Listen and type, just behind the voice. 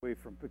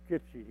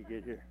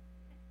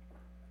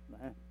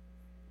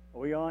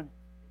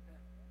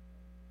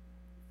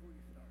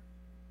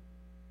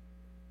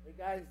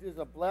is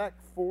a black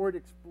Ford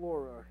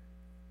Explorer.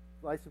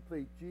 License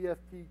plate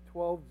GFT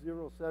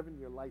 1207.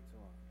 Your lights are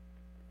on.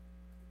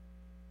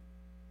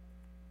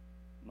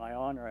 Am I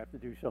on, or I have to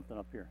do something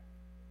up here?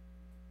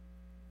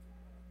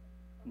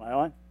 Am I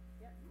on?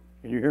 Yep.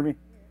 Can you hear me?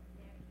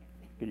 Yeah.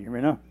 Can you hear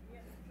me now?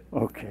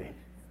 Yep. Okay.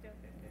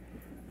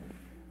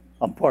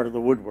 I'm part of the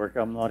woodwork.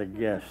 I'm not a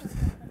guest.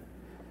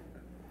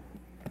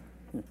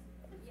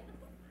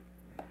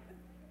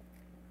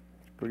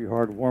 Pretty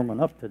hard warming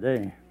up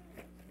today.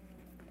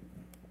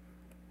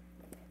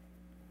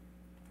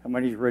 How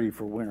many's ready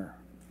for winter?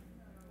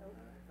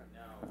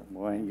 No.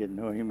 Boy, I ain't getting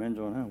no amens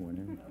on that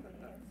one.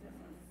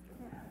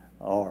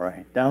 All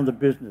right, down to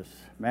business.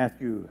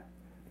 Matthew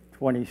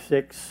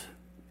 26.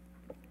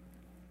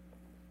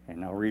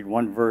 And I'll read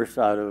one verse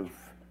out of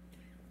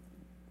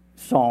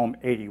Psalm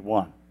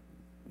 81.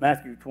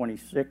 Matthew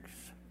 26,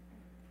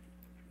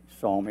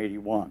 Psalm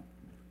 81.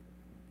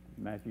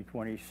 Matthew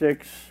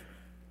 26,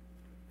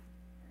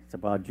 it's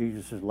about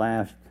Jesus'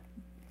 last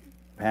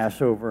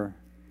Passover,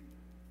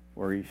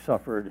 where he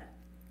suffered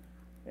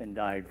and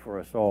died for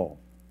us all.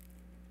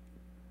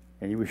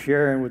 And he was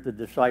sharing with the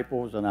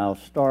disciples, and I'll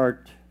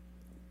start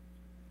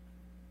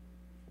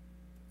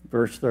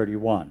verse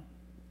 31.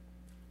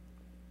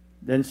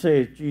 Then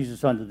saith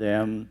Jesus unto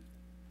them,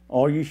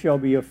 All ye shall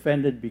be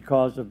offended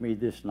because of me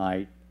this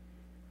night.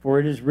 For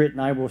it is written,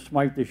 I will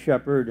smite the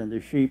shepherd, and the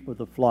sheep of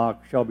the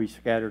flock shall be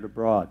scattered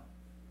abroad.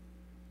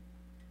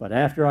 But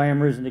after I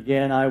am risen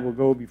again, I will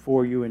go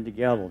before you into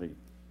Galilee.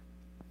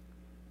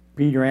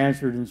 Peter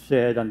answered and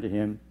said unto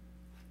him,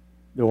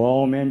 Though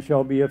all men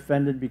shall be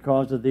offended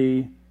because of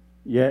thee,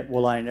 yet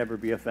will I never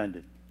be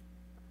offended.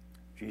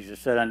 Jesus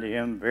said unto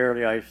him,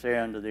 Verily I say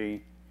unto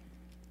thee,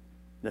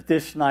 that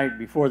this night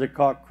before the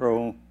cock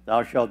crow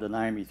thou shalt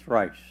deny me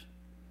thrice.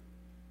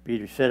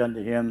 Peter said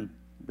unto him,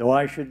 Though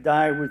I should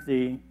die with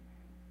thee,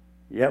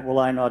 yet will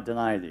I not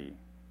deny thee.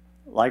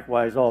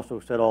 Likewise also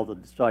said all the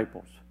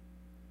disciples.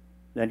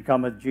 Then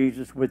cometh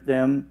Jesus with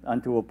them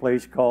unto a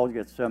place called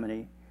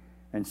Gethsemane,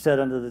 and said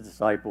unto the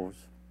disciples,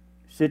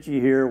 Sit ye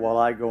here while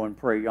I go and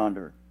pray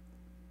yonder.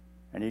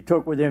 And he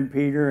took with him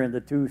Peter and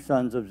the two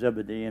sons of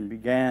Zebedee, and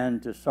began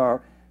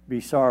to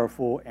be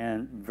sorrowful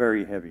and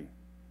very heavy.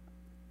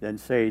 Then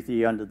saith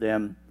he unto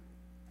them,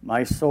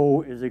 My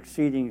soul is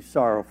exceeding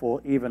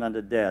sorrowful, even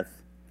unto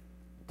death.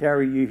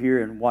 Tarry ye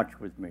here and watch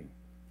with me.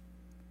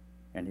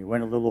 And he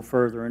went a little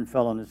further and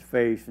fell on his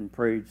face and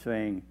prayed,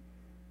 saying,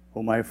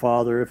 O my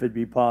Father, if it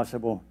be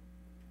possible,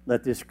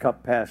 let this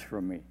cup pass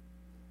from me.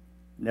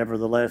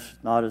 Nevertheless,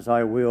 not as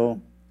I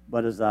will,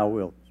 but as thou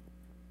wilt.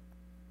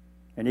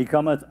 And he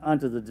cometh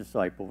unto the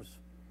disciples,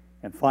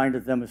 and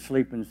findeth them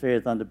asleep, and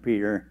saith unto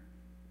Peter,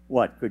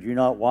 What, could you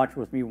not watch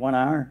with me 1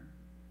 hour?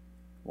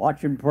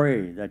 Watch and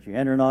pray, that ye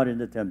enter not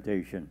into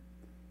temptation.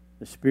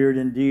 The spirit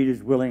indeed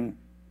is willing,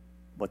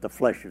 but the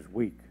flesh is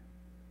weak.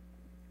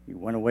 He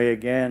went away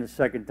again a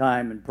second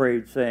time, and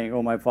prayed, saying,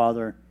 O my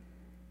Father,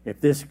 if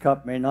this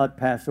cup may not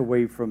pass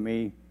away from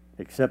me,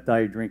 except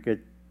I drink it,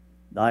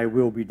 thy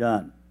will be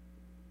done.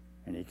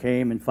 And he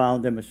came and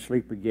found them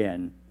asleep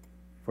again,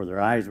 for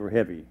their eyes were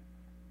heavy.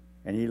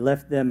 And he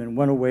left them and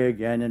went away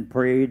again, and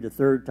prayed the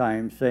third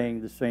time,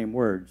 saying the same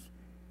words.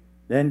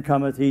 Then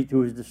cometh he to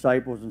his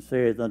disciples, and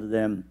saith unto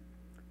them,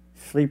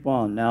 Sleep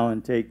on now,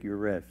 and take your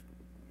rest.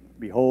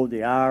 Behold,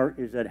 the hour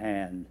is at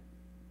hand,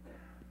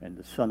 and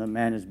the Son of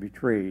Man is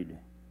betrayed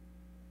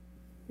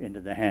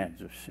into the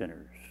hands of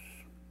sinners.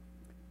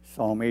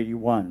 Psalm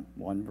 81,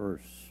 one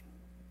verse.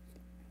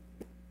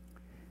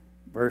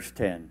 Verse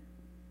 10.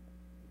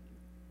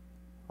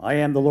 I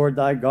am the Lord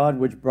thy God,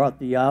 which brought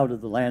thee out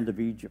of the land of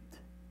Egypt.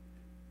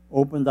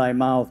 Open thy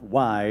mouth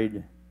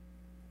wide,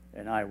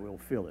 and I will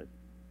fill it.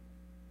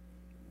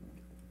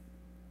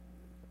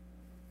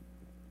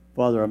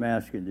 Father, I'm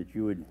asking that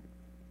you would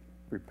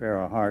prepare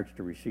our hearts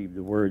to receive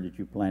the word that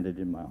you planted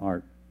in my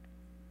heart.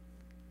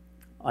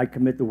 I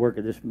commit the work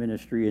of this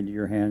ministry into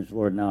your hands,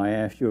 Lord. Now I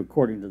ask you,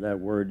 according to that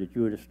word, that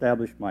you would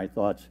establish my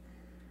thoughts,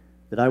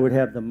 that I would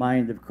have the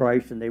mind of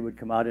Christ, and they would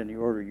come out in the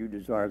order you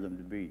desire them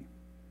to be.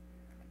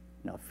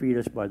 Now feed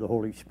us by the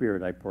Holy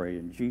Spirit, I pray.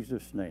 In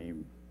Jesus'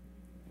 name,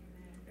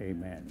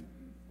 amen.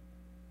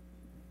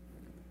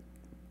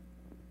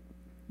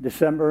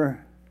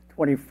 December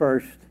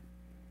 21st,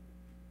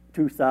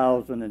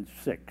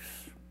 2006.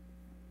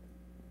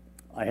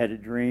 I had a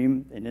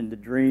dream, and in the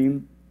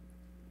dream,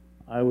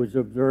 I was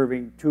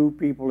observing two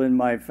people in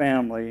my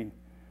family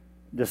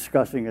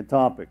discussing a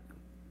topic.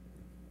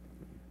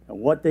 And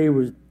what they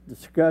was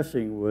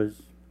discussing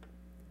was,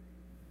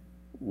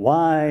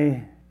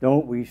 why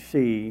don't we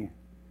see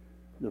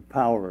the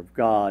power of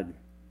God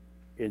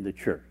in the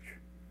church?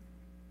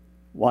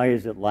 Why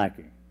is it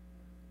lacking?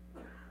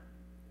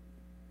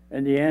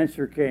 And the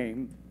answer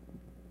came,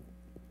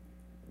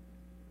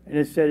 and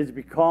it said it's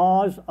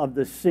because of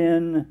the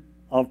sin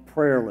of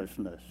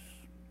prayerlessness.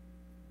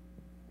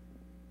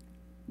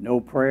 No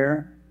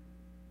prayer,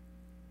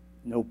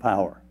 no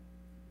power.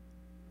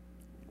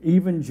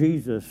 Even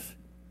Jesus,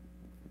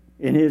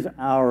 in his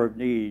hour of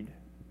need,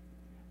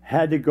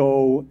 had to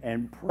go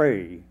and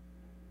pray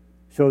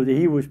so that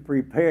he was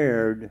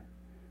prepared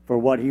for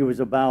what he was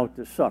about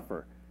to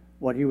suffer,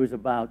 what he was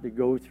about to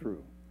go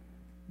through.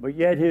 But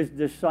yet his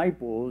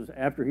disciples,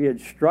 after he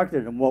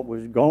instructed them what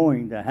was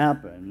going to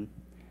happen,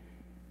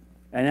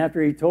 and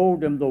after he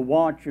told them to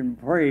watch and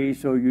pray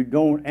so you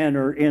don't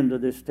enter into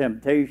this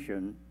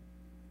temptation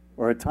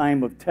or a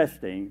time of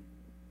testing,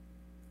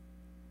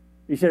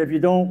 he said, if you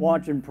don't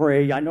watch and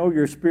pray, I know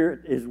your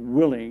spirit is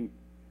willing,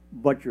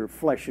 but your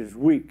flesh is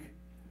weak.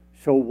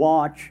 So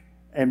watch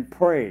and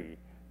pray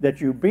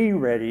that you be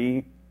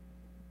ready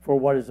for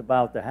what is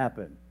about to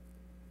happen.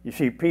 You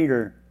see,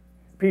 Peter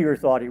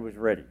thought he was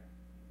ready.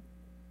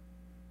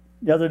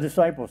 The other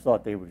disciples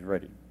thought they was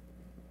ready.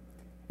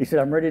 He said,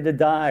 I'm ready to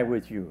die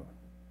with you.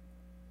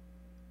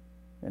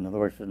 And the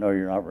Lord said, no,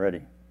 you're not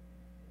ready.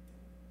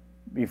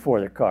 Before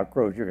the cock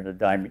crows, you're going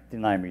to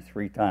deny me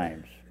 3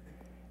 times.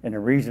 And the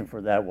reason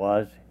for that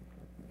was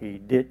he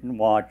didn't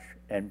watch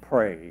and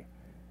pray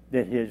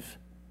that his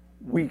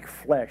weak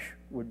flesh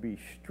would be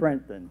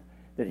strengthened,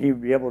 that he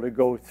would be able to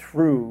go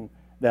through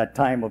that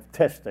time of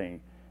testing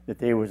that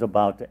they was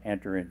about to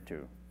enter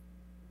into.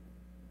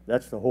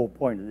 That's the whole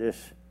point of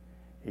this.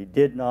 He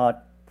did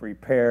not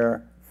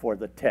prepare for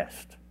the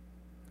test.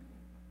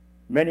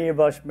 Many of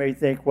us may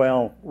think,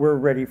 well, we're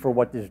ready for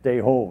what this day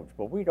holds,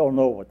 but we don't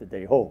know what the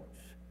day holds.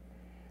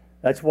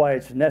 That's why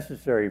it's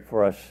necessary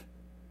for us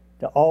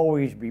to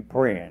always be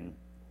praying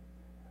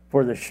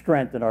for the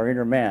strength in our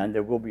inner man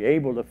that we'll be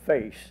able to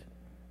face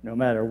no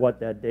matter what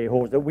that day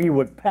holds, that we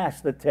would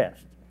pass the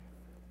test.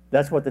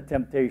 That's what the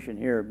temptation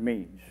here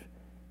means,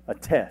 a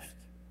test.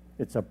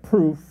 It's a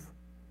proof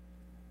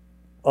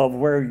of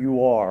where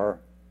you are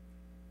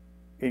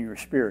in your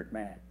spirit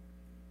man.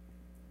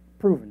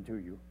 Proven to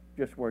you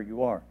just where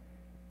you are.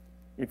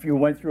 If you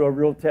went through a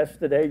real test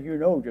today, you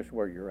know just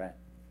where you're at.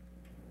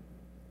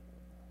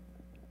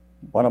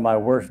 One of my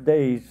worst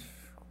days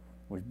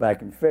was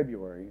back in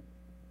February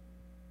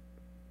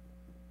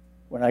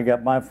when I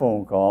got my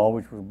phone call,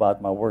 which was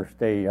about my worst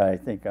day I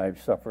think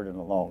I've suffered in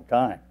a long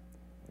time.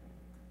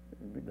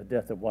 The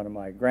death of one of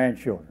my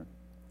grandchildren.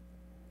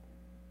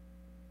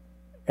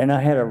 And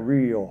I had a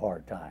real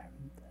hard time.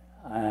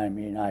 I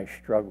mean, I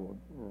struggled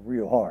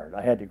real hard.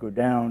 I had to go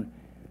down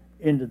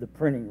into the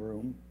printing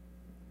room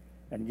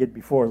and get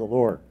before the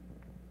Lord.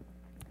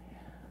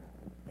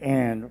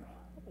 And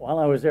while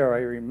I was there, I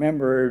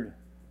remembered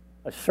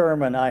a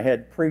sermon I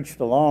had preached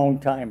a long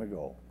time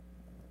ago.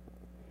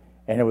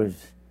 And it was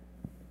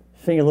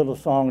sing a little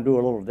song, do a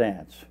little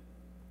dance.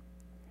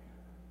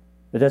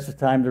 But that's the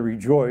time to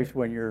rejoice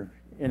when you're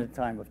in a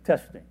time of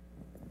testing.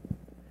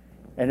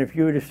 And if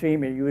you would have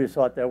seen me, you would have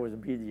thought that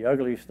would be the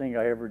ugliest thing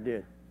I ever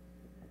did.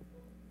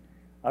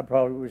 I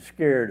probably was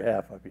scared,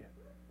 half of you.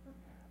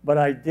 But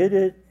I did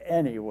it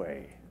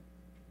anyway.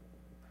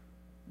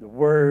 The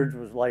words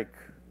was like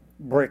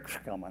bricks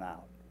coming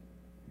out.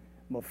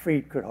 My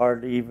feet could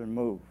hardly even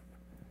move.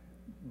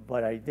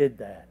 But I did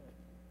that,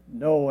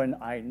 knowing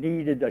I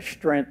needed a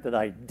strength that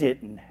I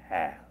didn't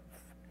have.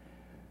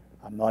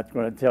 I'm not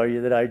going to tell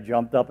you that I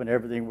jumped up and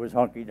everything was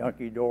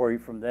hunky-dunky-dory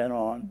from then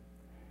on,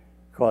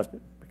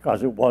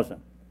 because it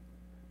wasn't.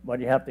 But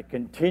you have to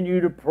continue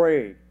to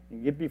pray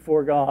and get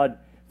before God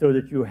so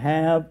that you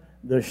have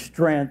the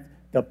strength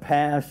to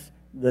pass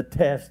the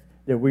test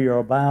that we are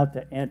about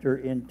to enter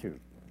into.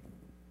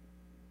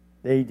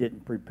 They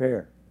didn't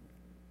prepare.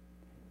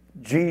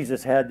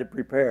 Jesus had to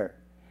prepare.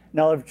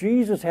 Now, if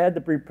Jesus had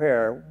to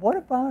prepare, what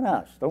about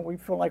us? Don't we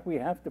feel like we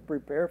have to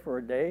prepare for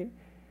a day,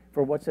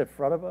 for what's in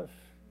front of us?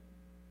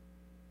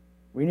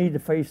 We need to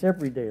face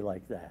every day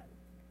like that.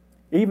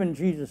 Even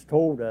Jesus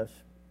told us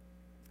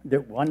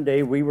that one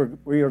day we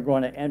are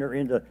going to enter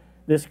into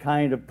this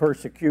kind of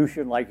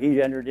persecution like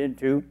he entered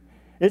into.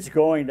 It's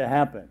going to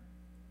happen.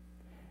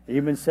 He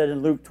even said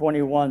in Luke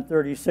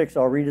 21:36,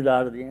 I'll read it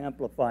out of the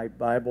Amplified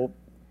Bible.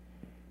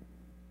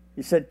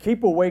 He said,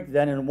 keep awake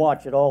then and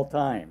watch at all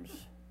times.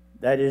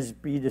 That is,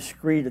 be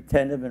discreet,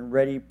 attentive, and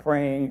ready,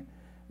 praying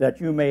that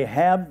you may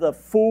have the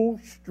full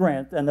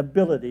strength and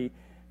ability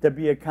to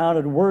be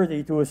accounted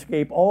worthy to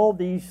escape all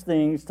these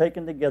things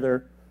taken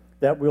together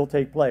that will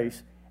take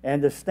place,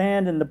 and to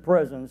stand in the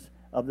presence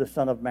of the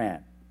Son of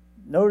Man.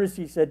 Notice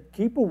he said,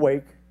 keep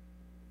awake,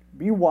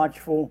 be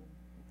watchful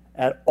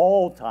at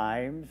all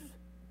times,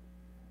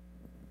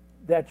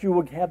 that you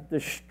would have the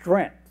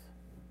strength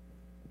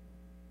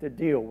to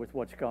deal with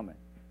what's coming.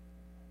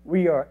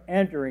 We are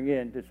entering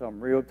into some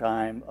real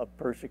time of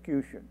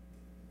persecution.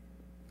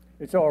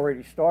 It's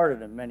already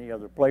started in many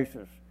other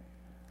places.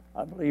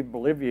 I believe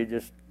Bolivia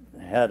just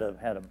had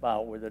a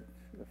bout with it,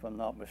 if I'm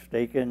not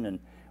mistaken, and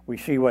we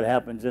see what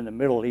happens in the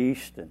Middle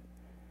East, and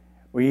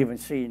we even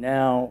see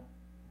now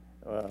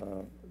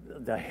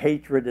the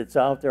hatred that's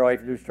out there. All you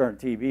have to do is turn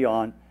TV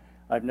on.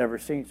 I've never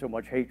seen so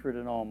much hatred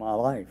in all my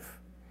life.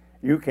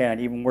 You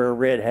can't even wear a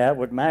red hat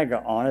with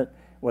MAGA on it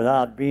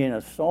without being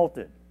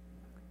assaulted,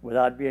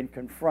 without being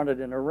confronted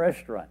in a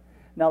restaurant.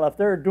 Now, if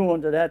they're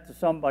doing that to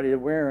somebody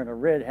wearing a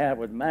red hat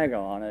with MAGA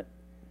on it,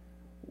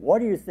 what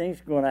do you think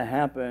is going to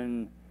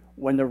happen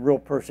when the real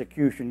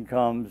persecution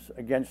comes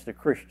against a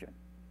Christian?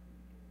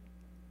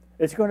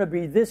 It's going to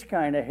be this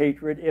kind of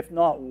hatred, if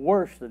not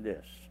worse than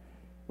this.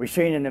 We've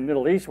seen in the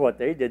Middle East what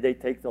they did. They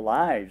take the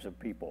lives of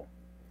people,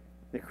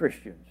 the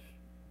Christians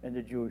and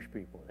the Jewish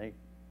people. They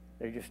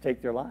just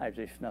take their lives.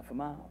 They snuff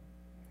them out.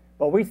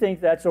 But we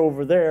think that's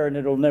over there and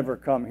it'll never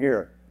come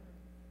here.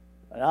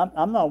 And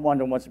I'm not one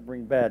that wants to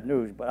bring bad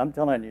news, but I'm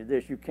telling you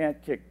this. You can't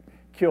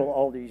kill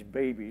all these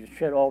babies,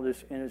 shed all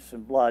this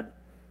innocent blood,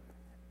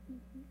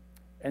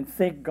 and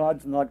think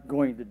God's not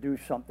going to do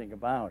something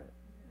about it.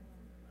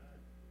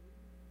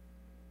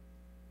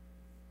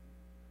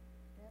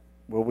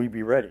 Will we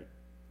be ready?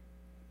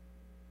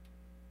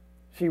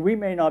 See, we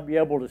may not be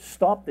able to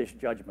stop this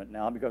judgment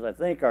now because I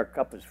think our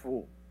cup is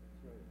full.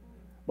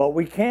 But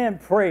we can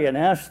pray and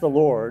ask the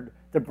Lord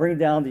to bring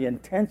down the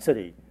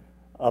intensity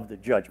of the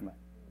judgment.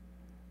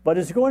 But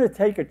it's going to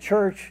take a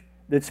church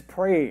that's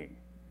praying.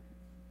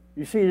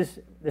 You see,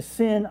 the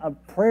sin of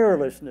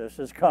prayerlessness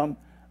has come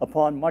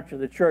upon much of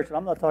the church. And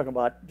I'm not talking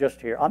about just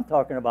here. I'm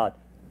talking about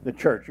the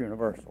church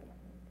universal.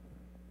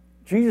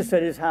 Jesus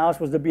said his house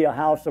was to be a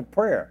house of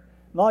prayer,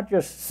 not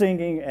just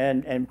singing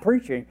and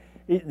preaching.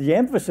 The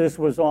emphasis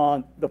was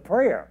on the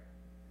prayer.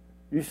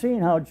 You've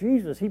seen how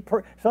Jesus,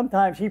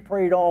 sometimes he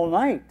prayed all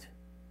night.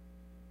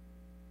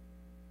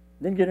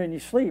 Didn't get any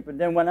sleep, and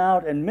then went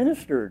out and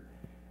ministered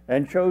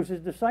and chose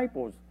his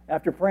disciples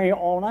after praying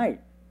all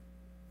night.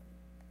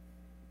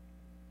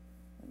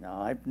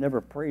 Now, I've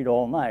never prayed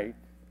all night,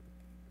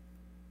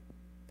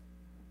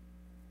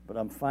 but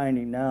I'm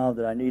finding now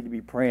that I need to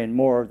be praying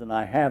more than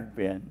I have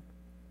been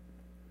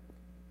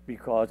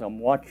because I'm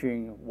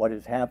watching what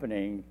is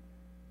happening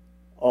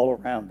all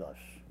around us.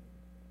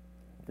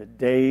 The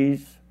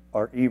days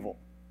are evil.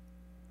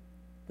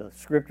 The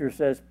scripture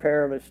says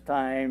perilous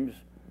times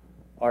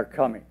are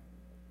coming.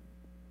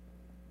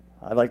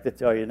 I'd like to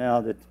tell you now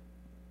that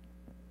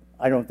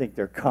I don't think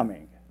they're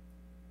coming.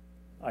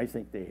 I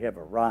think they have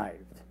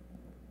arrived.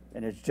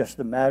 And it's just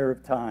a matter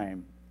of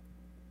time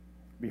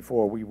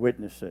before we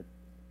witness it.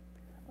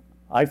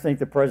 I think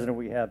the president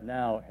we have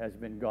now has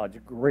been God's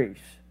grace.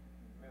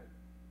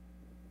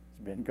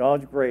 It's been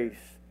God's grace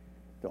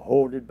to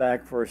hold it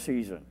back for a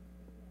season.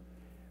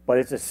 But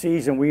it's a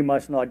season we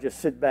must not just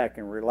sit back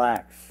and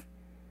relax.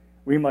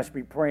 We must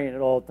be praying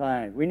at all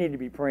times. We need to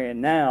be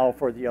praying now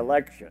for the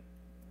election.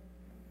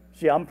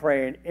 See, I'm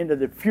praying into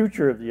the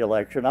future of the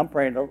election. I'm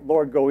praying the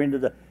Lord go into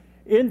the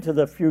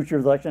future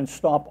of the election and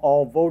stop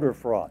all voter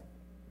fraud.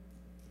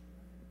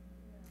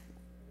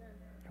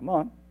 Come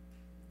on.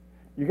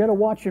 You got to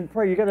watch and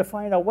pray. You got to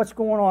find out what's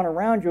going on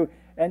around you,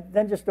 and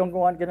then just don't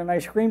go out and get an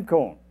ice cream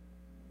cone.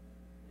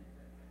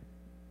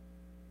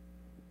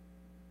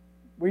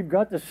 We've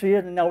got to see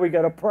it, and now we've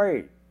got to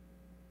pray.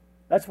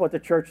 That's what the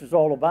church is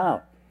all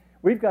about.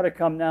 We've got to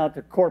come now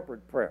to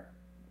corporate prayer.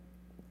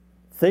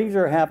 Things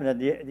are happening.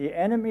 The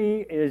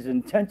enemy is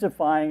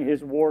intensifying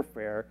his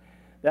warfare.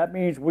 That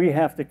means we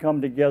have to come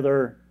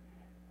together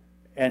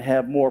and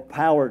have more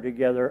power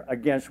together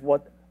against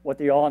what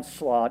the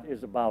onslaught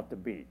is about to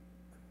be.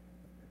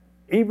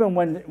 Even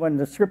when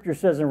the scripture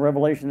says in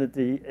Revelation that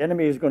the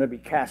enemy is going to be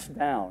cast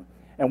down,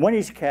 and when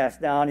he's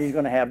cast down, he's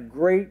going to have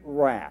great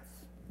wrath.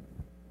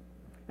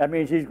 That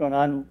means he's going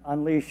to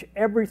unleash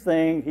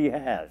everything he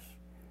has.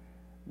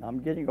 Now,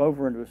 I'm getting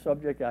over into a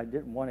subject I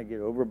didn't want to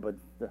get over, but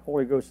the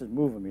Holy Ghost is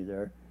moving me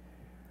there.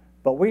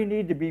 But we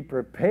need to be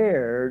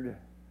prepared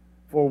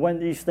for when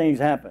these things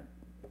happen.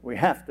 We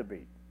have to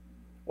be.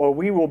 Or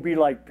we will be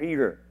like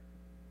Peter.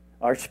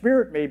 Our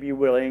spirit may be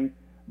willing,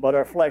 but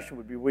our flesh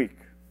would be weak.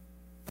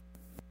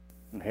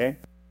 Okay?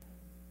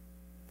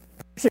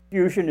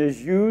 Persecution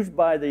is used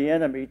by the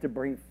enemy to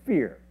bring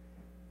fear.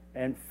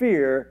 And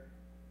fear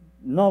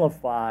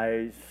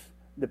nullifies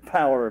the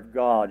power of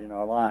God in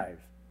our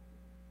lives.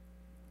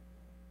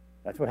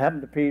 That's what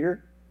happened to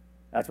Peter.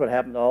 That's what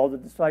happened to all the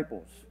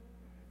disciples.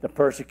 The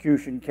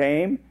persecution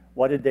came.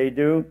 What did they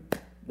do?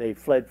 They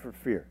fled for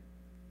fear.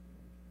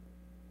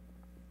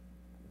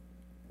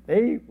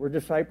 They were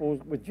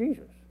disciples with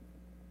Jesus.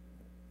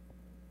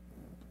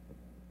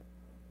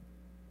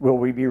 Will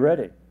we be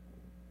ready?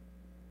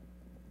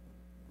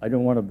 I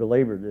don't want to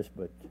belabor this,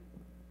 but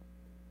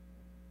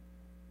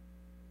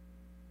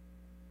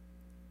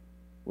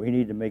we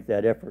need to make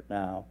that effort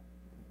now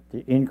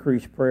to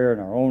increase prayer in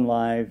our own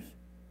lives,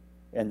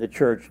 and the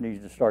church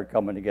needs to start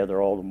coming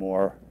together all the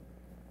more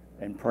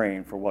and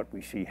praying for what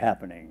we see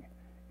happening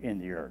in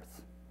the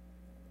earth.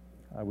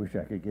 I wish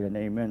I could get an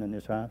amen in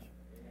this house.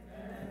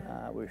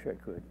 Amen. I wish I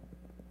could.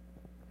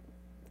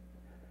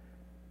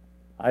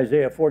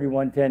 Isaiah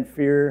 41:10,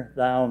 fear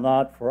thou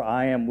not, for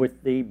I am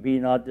with thee. Be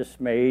not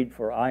dismayed,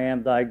 for I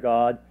am thy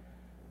God.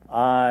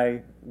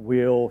 I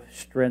will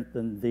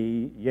strengthen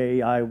thee.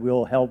 Yea, I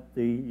will help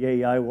thee.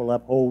 Yea, I will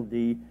uphold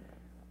thee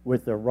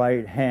with the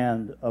right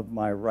hand of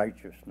my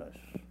righteousness.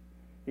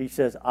 He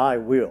says, I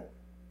will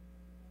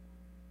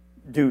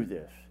do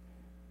this.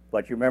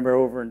 But you remember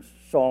over in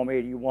Psalm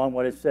 81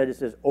 what it said? It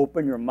says,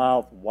 open your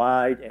mouth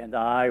wide and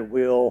I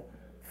will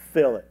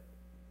fill it.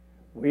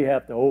 We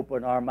have to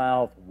open our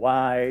mouth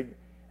wide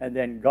and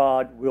then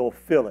God will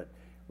fill it.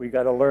 We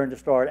got to learn to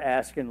start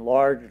asking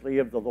largely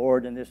of the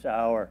Lord in this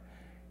hour.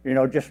 You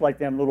know, just like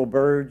them little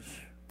birds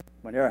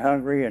when they're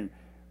hungry and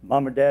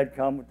mom and dad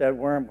come with that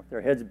worm with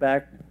their heads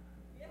back,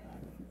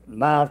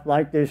 mouth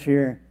like this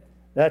here.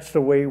 That's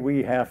the way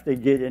we have to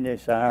get in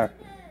this hour.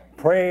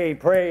 Pray,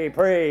 pray,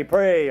 pray,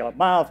 pray. A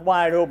mouth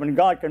wide open.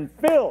 God can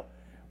fill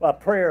a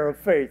prayer of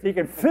faith. He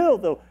can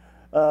fill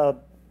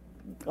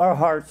our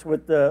hearts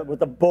with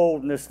the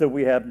boldness that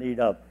we have need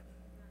of,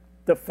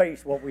 to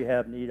face what we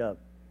have need of.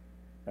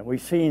 And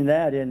we've seen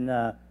that in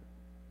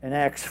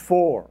Acts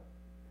 4,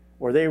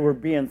 where they were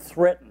being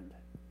threatened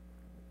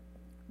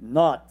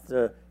not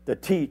to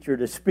teach or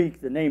to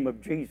speak the name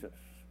of Jesus,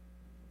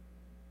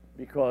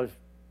 because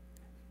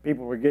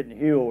people were getting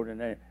healed,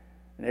 and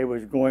they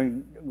was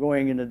going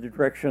in the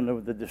direction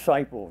of the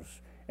disciples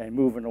and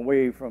moving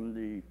away from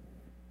the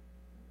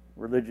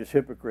religious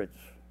hypocrites.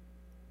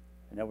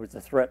 And that was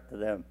a threat to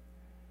them.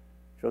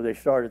 So they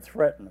started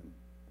threatening them.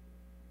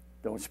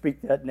 Don't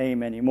speak that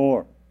name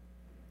anymore.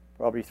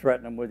 Probably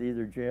threaten them with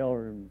either jail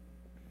or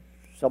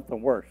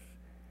something worse.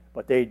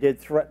 But they did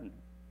threaten.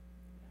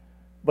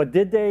 But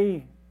did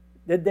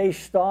they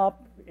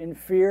stop in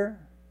fear?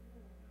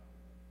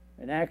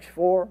 In Acts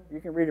 4, you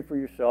can read it for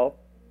yourself.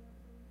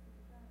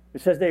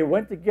 It says they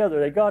went together,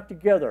 they got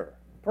together,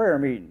 prayer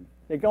meeting.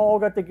 They all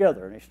got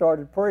together and they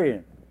started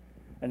praying.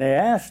 And they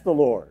asked the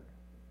Lord.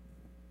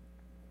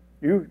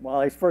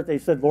 First they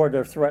said, Lord,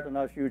 they're threatening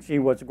us. You'd see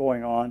what's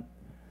going on.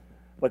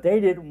 But they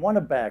didn't want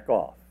to back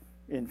off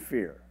in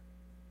fear.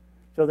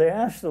 So they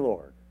asked the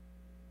Lord.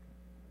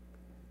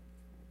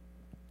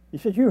 He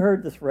said, you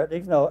heard the threat.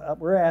 No,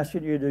 we're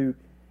asking you to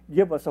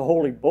give us a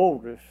holy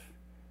boldness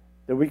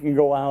that we can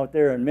go out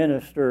there and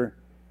minister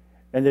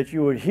and that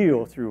you would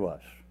heal through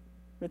us.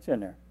 It's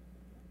in there.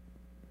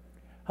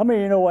 How many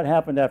of you know what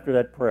happened after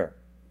that prayer?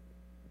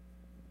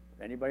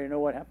 Anybody know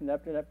what happened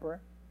after that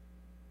prayer?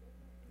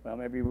 Well,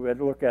 maybe we had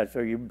to look at it so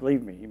you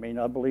believe me. You may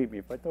not believe me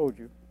if I told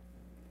you.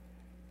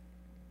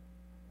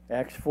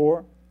 Acts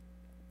 4,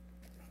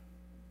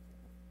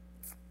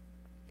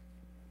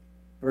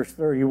 verse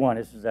 31.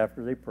 This is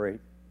after they prayed.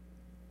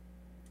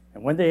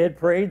 And when they had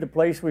prayed, the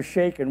place was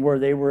shaken where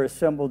they were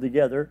assembled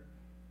together,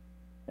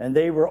 and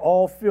they were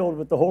all filled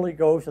with the Holy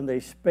Ghost, and they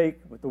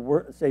spake the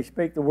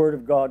word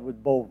of God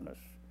with boldness.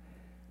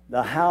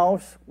 The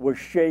house was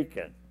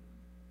shaken.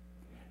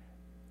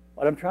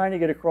 What I'm trying to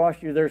get across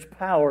to you, there's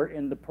power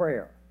in the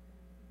prayer.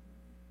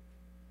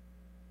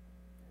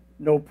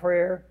 No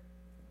prayer,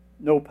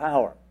 no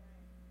power.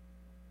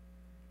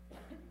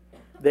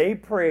 They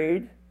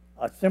prayed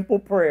a simple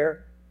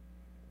prayer.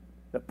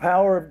 The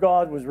power of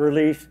God was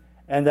released,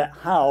 and that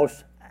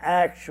house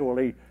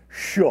actually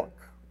shook.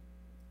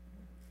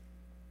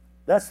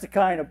 That's the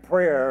kind of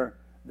prayer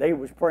they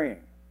was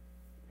praying.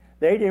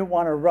 They didn't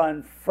want to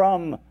run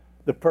from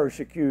the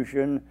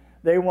persecution.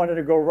 They wanted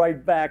to go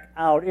right back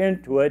out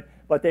into it,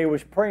 but they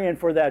was praying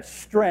for that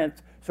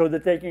strength so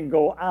that they can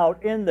go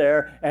out in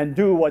there and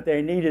do what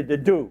they needed to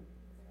do.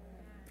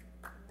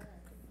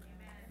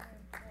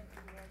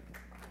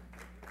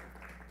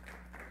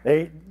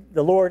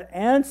 The Lord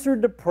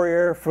answered the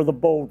prayer for the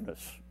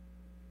boldness.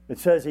 It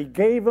says He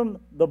gave them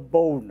the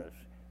boldness.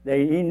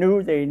 He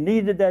knew they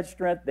needed that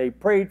strength. They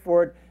prayed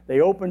for it. They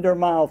opened their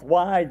mouth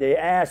wide. They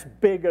asked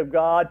big of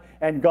God,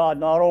 and God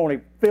not only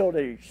filled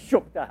it, He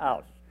shook the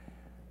house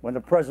when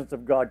the presence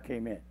of God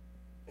came in.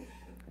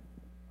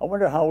 I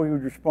wonder how we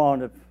would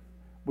respond if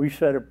we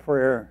said a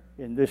prayer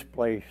in this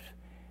place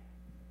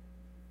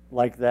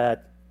like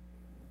that,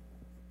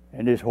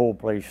 and this whole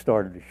place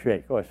started to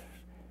shake.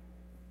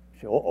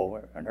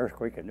 An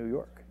earthquake in New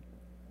York.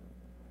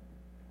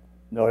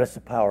 No, that's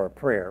the power of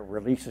prayer. It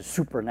releases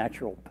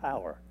supernatural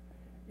power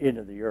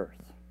into the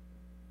earth.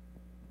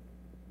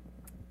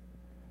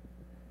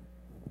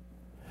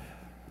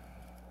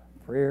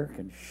 Prayer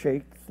can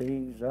shake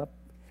things up.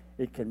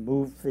 It can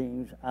move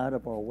things out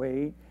of our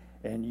way,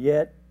 and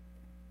yet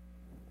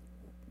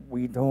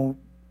we don't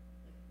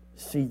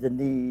see the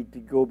need to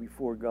go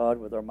before God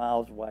with our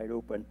mouths wide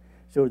open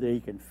so that He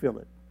can fill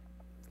it.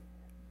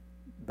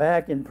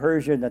 Back in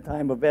Persia in the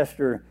time of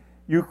Esther,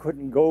 you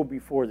couldn't go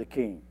before the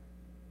king.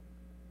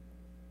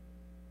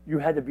 You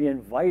had to be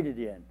invited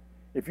in.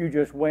 If you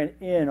just went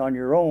in on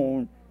your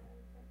own,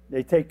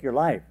 they take your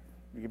life.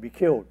 You could be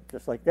killed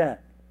just like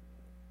that.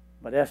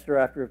 But Esther,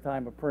 after a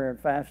time of prayer and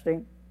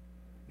fasting,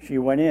 she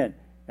went in,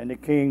 and the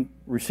king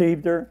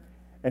received her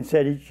and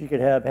said she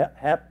could have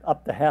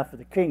up to half of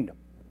the kingdom.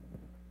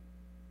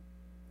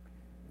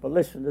 But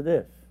listen to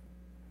this.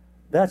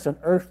 That's an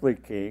earthly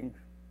king.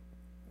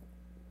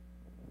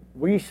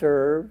 We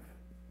serve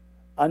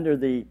under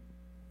the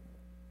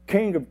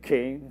King of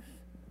Kings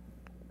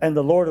and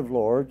the Lord of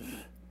Lords.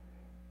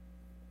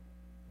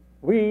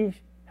 We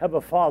have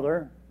a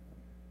Father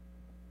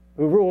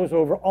who rules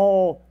over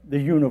all the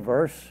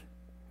universe.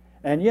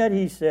 And yet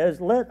He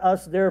says, let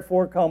us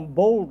therefore come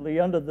boldly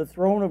under the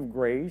throne of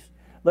grace.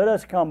 Let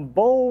us come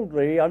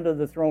boldly under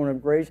the throne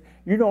of grace.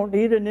 You don't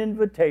need an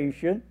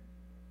invitation.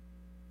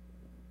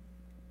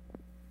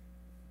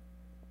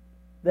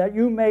 That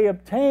you may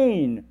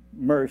obtain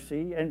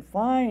mercy and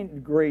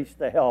find grace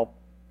to help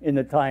in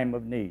the time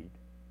of need.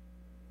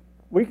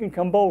 We can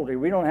come boldly.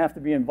 We don't have to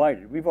be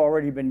invited. We've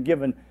already been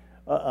given,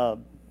 I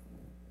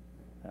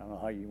don't know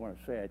how you want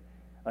to say it,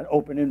 an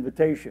open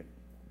invitation.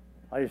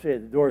 How do you say it?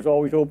 The door's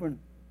always open?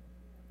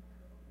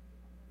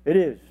 It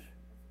is.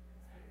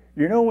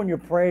 You know, when you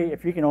pray,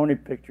 if you can only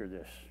picture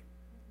this,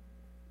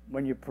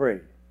 when you pray,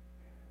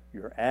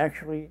 you're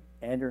actually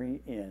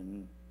entering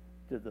in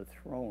to the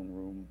throne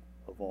room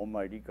of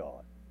Almighty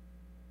God.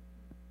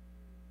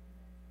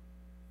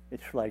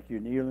 It's like you're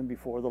kneeling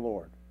before the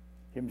Lord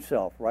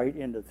Himself, right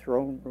in the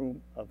throne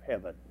room of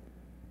heaven.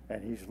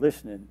 And He's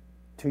listening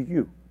to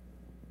you.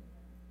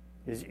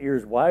 His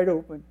ears wide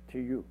open to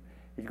you.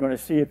 He's going to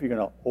see if you're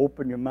going to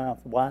open your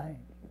mouth wide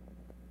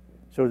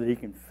so that He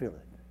can fill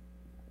it.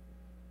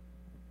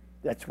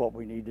 That's what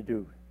we need to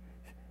do.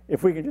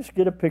 If we can just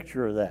get a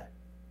picture of that,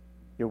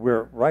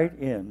 we're right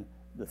in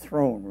the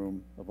throne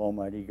room of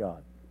Almighty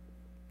God.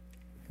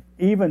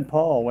 Even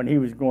Paul, when he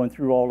was going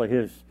through all of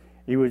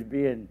he was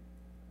being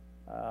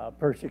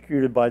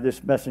persecuted by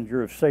this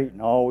messenger of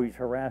Satan, always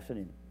harassing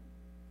him.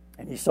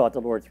 And he sought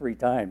the Lord 3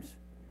 times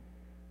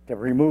to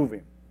remove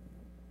him.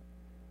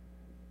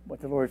 But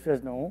the Lord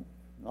says, no,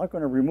 I'm not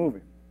going to remove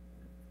him.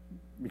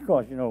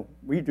 Because,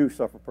 we do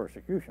suffer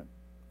persecution.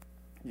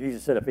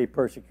 Jesus said, if they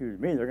persecuted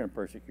me, they're going to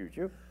persecute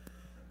you.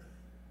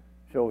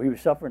 So he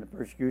was suffering the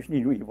persecution.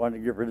 He wanted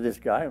to get rid of this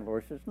guy. And the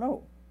Lord says,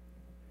 no.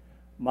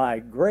 My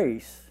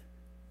grace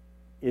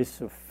is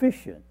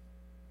sufficient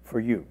for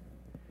you.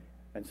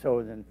 And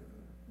so then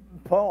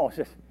Paul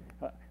says,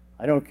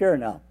 I don't care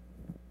now.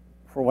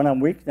 For when I'm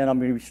weak, then I'm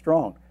going to be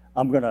strong.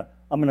 I'm going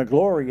to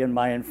glory in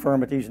my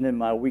infirmities and in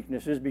my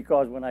weaknesses,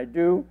 because when I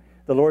do,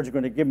 the Lord's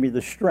going to give me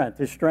the strength.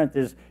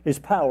 His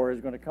power is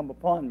going to come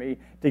upon me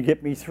to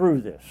get me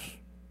through this,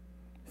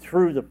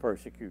 through the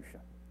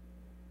persecution.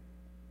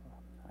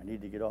 I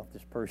need to get off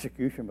this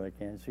persecution, but I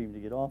can't seem to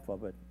get off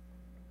of it.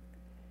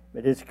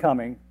 But it's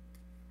coming.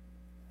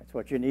 That's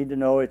what you need to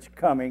know. It's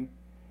coming.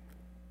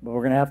 But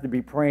we're going to have to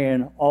be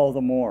praying all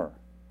the more.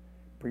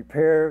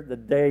 Prepare the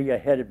day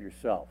ahead of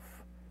yourself.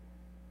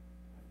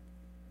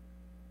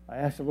 I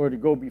asked the Lord to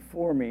go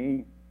before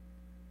me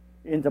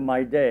into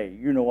my day.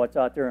 You know what's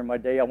out there in my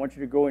day. I want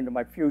you to go into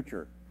my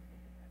future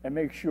and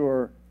make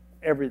sure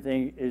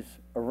everything is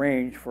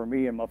arranged for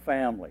me and my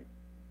family.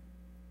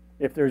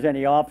 If there's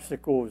any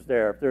obstacles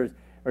there, if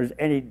there's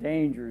any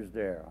dangers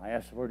there, I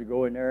ask the Lord to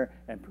go in there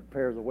and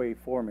prepare the way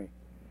for me.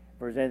 If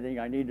there's anything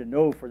I need to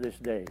know for this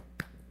day,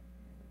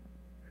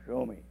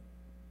 show me.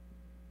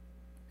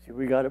 See,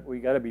 we got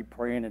to be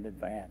praying in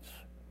advance,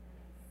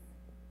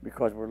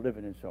 because we're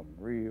living in some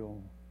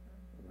real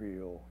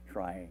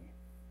trying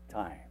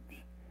times.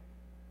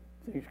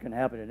 Things can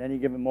happen at any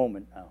given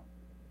moment now.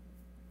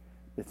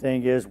 The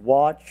thing is,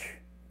 watch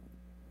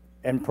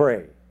and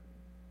pray.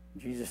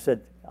 Jesus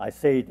said, I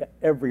say to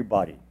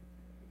everybody,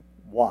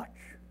 watch.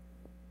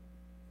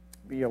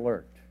 Be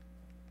alert.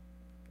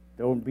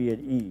 Don't be at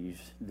ease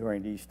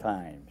during these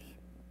times.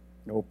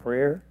 No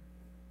prayer,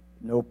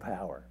 no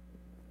power.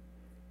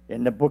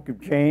 In the book of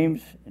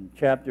James, in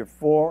chapter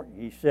 4,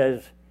 he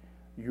says,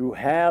 you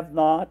have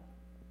not,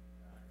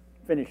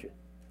 finish it.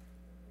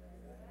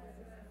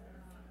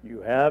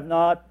 You have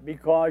not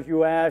because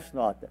you ask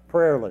not.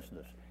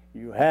 Prayerlessness.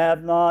 You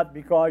have not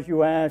because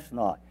you ask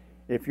not.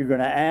 If you're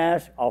going to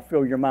ask, I'll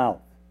fill your mouth.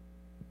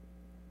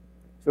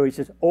 So he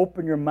says,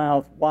 open your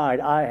mouth wide.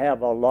 I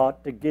have a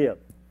lot to give.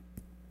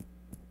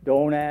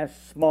 Don't ask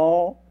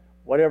small.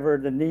 Whatever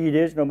the need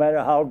is, no matter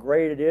how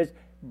great it is,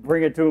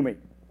 bring it to me.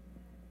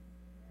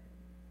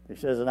 He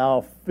says, and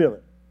I'll fill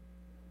it.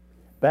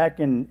 Back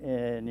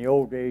in the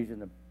old days in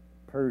the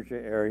Persia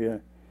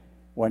area,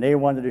 when they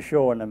wanted to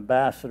show an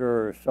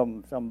ambassador or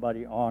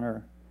somebody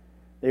honor,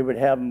 they would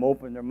have them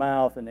open their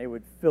mouth, and they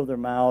would fill their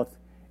mouth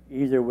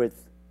either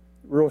with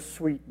real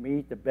sweet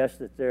meat, the best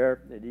that's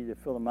there. They'd either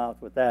fill their mouth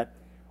with that,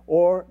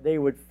 or they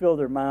would fill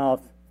their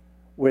mouth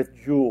with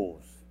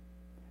jewels.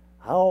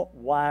 How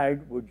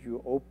wide would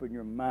you open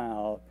your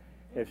mouth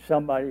if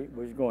somebody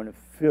was going to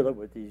fill it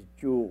with these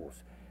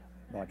jewels?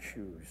 Not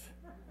shoes.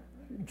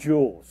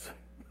 Jewels.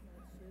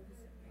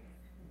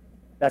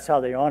 That's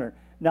how they honor.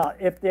 Now,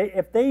 if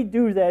they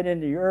do that in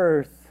the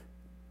earth,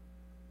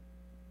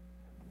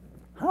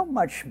 how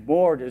much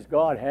more does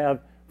God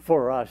have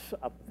for us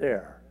up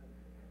there?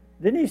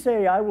 Didn't He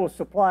say, I will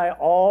supply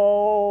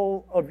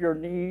all of your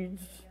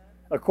needs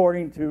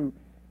according to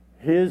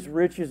His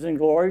riches and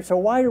glory? So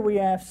why do we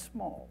ask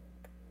small?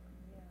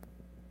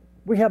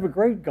 We have a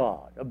great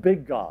God, a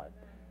big God.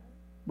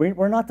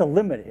 We're not to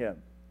limit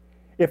Him.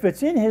 If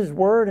it's in His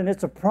Word and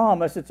it's a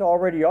promise, it's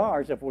already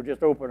ours if we'll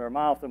just open our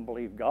mouth and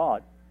believe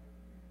God.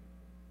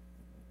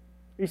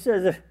 He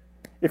says,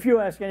 if you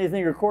ask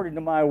anything according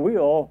to my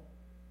will,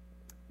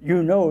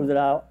 you know that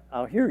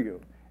I'll hear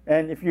you.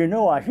 And if you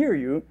know I hear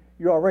you,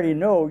 you already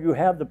know you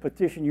have the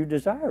petition you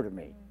desire of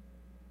me.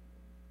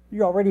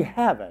 You already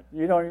have it.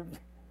 You don't.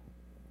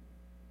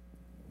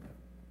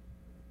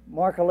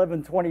 Mark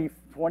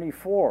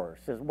 11:24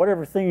 says,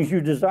 whatever things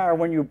you desire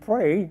when you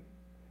pray,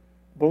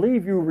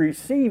 believe you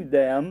receive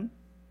them.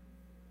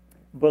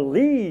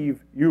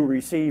 Believe you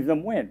receive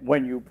them when?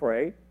 When you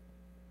pray.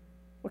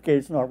 Okay,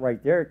 it's not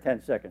right there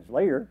 10 seconds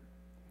later.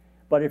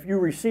 But if you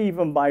receive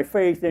them by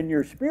faith in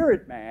your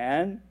spirit,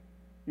 man,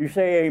 you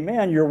say,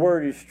 amen, your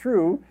word is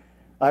true.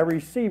 I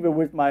receive it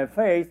with my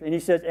faith. And he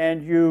says,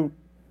 and you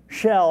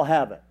shall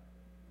have it.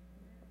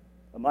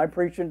 Am I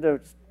preaching to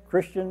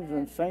Christians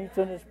and saints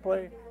in this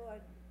place?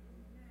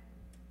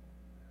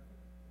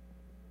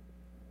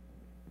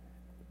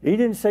 He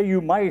didn't say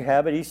you might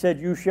have it. He said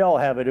you shall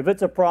have it. If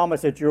it's a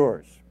promise, it's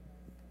yours.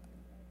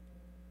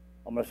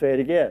 I'm going to say it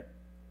again.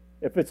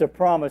 If it's a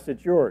promise,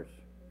 it's yours.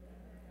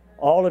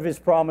 All of his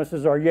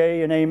promises are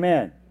yea and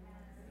amen.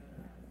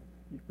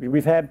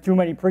 We've had too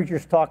many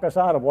preachers talk us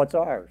out of what's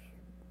ours.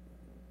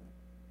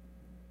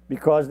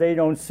 Because they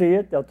don't see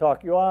it, they'll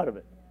talk you out of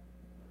it.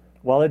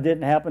 Well, it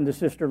didn't happen to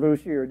Sister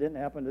Lucy, or it didn't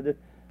happen to this.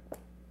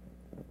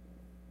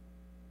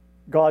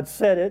 God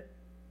said it.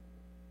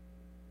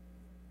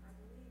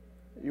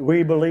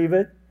 We believe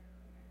it.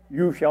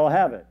 You shall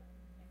have it.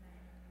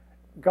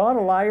 God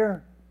a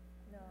liar?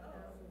 No.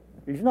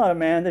 He's not a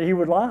man that he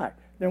would lie.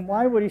 Then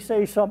why would he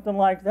say something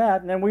like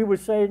that? And then we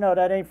would say, no,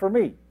 that ain't for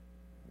me.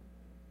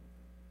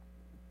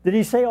 Did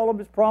he say all of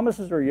his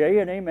promises are yea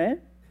and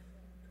amen?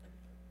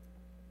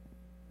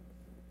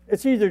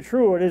 It's either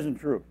true or it isn't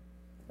true.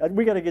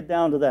 We got to get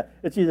down to that.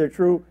 It's either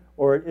true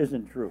or it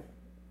isn't true.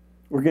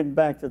 We're getting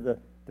back to the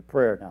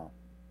prayer now.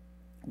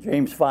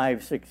 James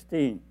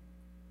 5:16.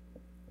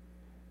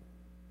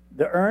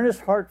 The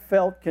earnest,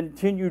 heartfelt,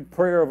 continued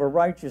prayer of a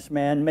righteous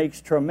man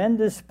makes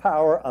tremendous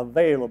power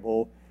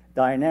available,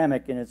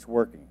 dynamic in its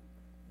working.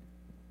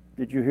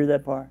 Did you hear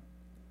that part?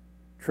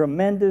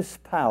 Tremendous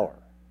power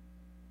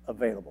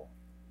available.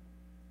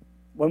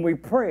 When we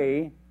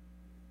pray,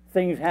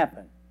 things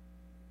happen.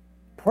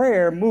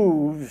 Prayer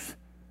moves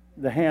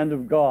the hand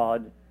of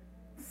God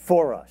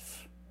for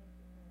us.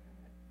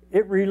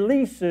 It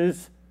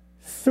releases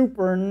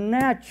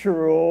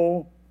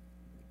supernatural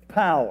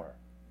power.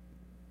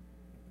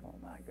 Oh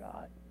my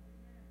God.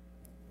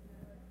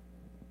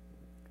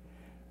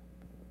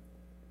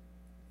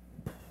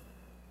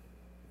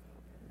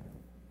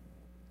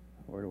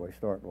 Where do I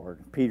start, Lord?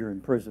 Peter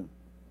in prison.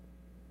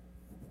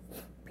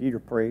 Peter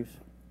prays.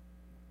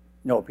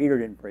 No, Peter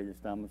didn't pray this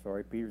time. I'm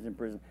sorry. Peter's in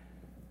prison.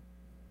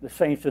 The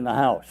saints in the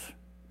house,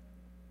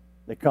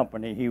 the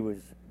company he was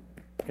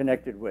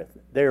connected with,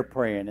 they're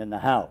praying in the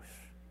house.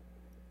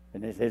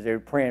 And it says they're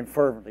praying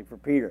fervently for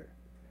Peter.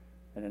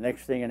 And the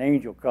next thing, an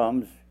angel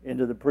comes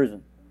into the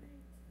prison.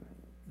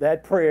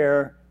 That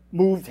prayer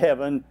moved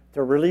heaven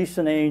to release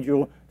an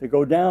angel to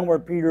go down where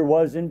Peter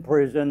was in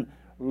prison,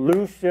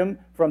 loose him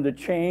from the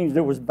chains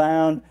that was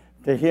bound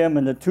to him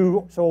and the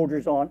two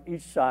soldiers on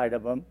each side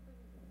of him.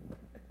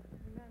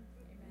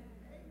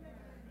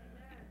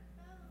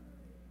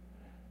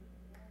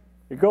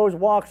 It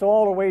walks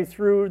all the way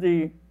through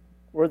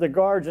where the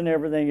guards and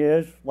everything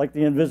is, like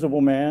the invisible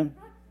man.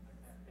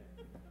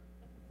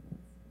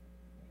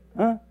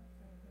 Huh?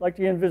 Like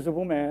the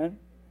invisible man.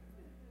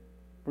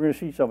 We're going to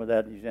see some of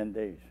that in these end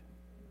days.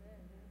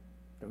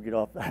 Don't get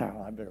off that.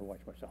 I better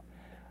watch myself.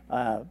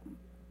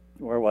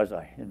 Where was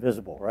I?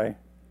 Invisible, right?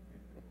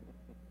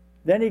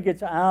 Then he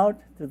gets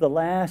out to the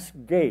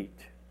last gate,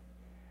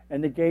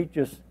 and the gate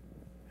just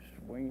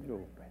swings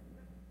open.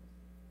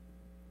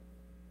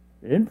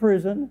 In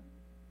prison,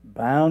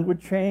 bound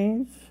with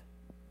chains,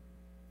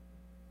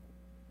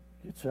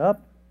 gets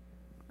up,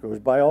 goes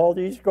by all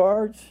these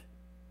guards,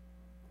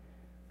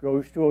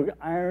 goes to an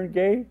iron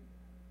gate,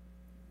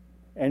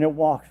 and it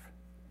walks.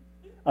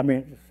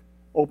 It just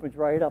opens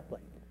right up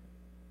like that.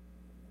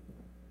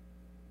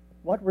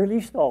 What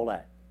released all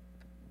that?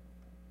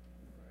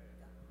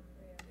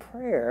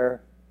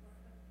 Prayer,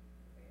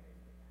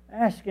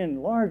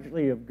 asking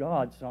largely of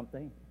God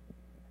something,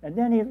 and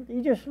then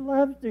he just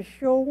loves to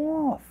show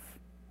off.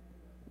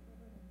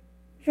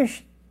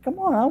 Just come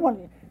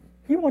on,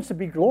 he wants to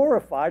be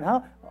glorified.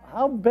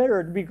 How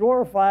better to be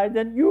glorified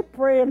than you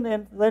pray and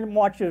then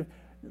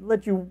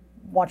let you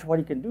watch what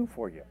he can do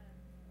for you.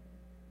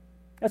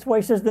 That's why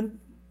he says, then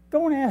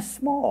don't ask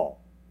small.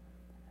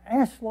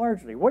 Ask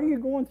largely. What are you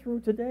going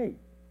through today?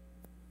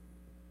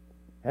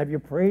 Have you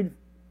prayed?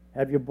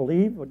 Have you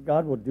believed what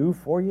God will do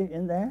for you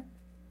in that?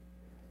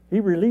 He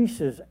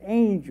releases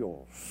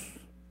angels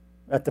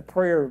at the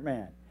prayer of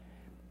man.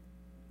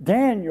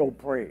 Daniel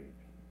prayed.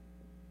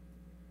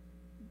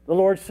 The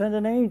Lord sent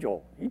an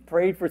angel. He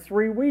prayed for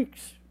 3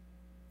 weeks.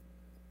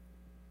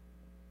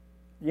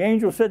 The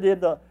angel said to him,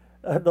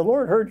 the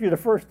Lord heard you the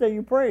first day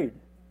you prayed.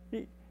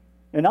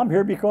 And I'm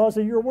here because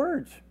of your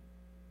words.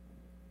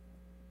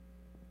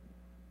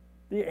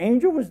 The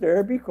angel was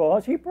there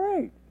because he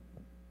prayed.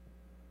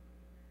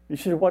 He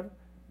said,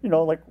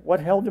 what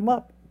held him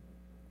up?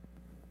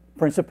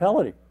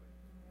 Principality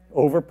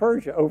over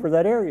Persia, over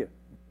that area.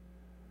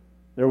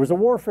 There was a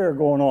warfare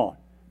going on.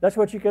 That's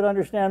what you can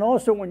understand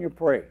also when you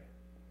pray.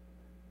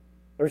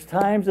 There's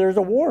times there's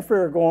a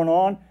warfare going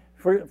on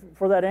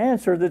for that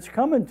answer that's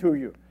coming to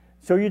you.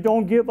 So you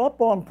don't give up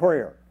on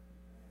prayer.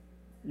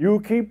 You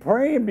keep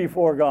praying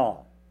before God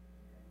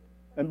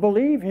and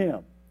believe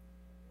him.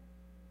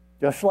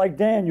 Just like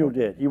Daniel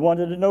did. He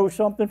wanted to know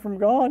something from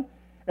God.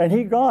 And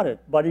he got it,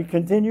 but he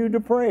continued to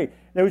pray.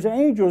 Those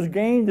angels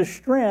gained the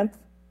strength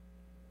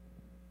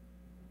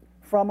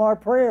from our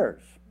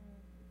prayers.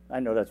 I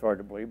know that's hard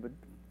to believe, but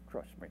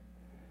trust me.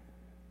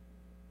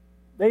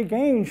 They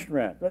gain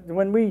strength.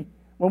 When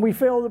we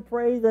fail to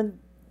pray, then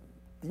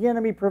the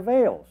enemy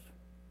prevails.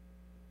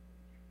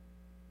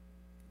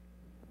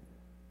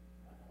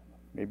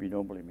 Maybe you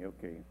don't believe me,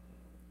 okay.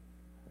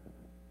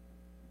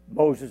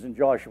 Moses and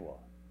Joshua.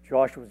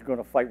 Joshua's going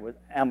to fight with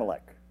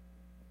Amalek.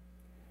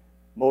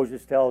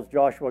 Moses tells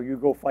Joshua, you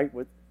go fight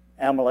with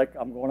Amalek.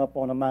 I'm going up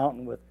on a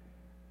mountain with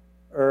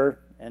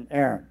and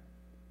Aaron.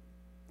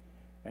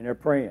 And they're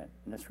praying.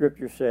 And the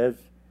scripture says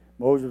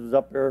Moses was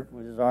up there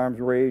with his arms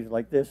raised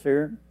like this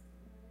here.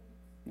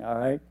 All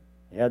right.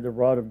 He had the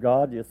rod of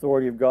God, the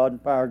authority of God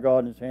and power of God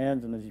in his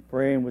hands. And as he's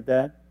praying with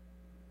that,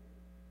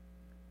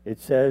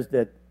 it says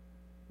that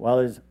while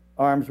his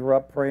arms were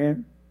up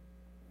praying,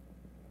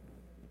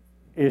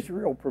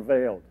 Israel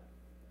prevailed.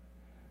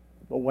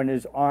 But when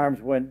his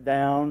arms went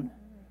down,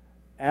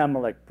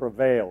 Amalek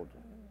prevailed.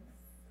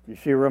 You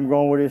see where I'm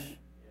going with this?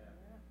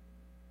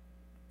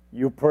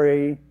 You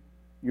pray,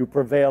 you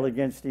prevail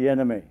against the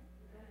enemy.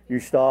 You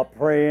stop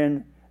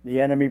praying,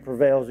 the enemy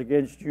prevails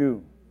against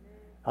you.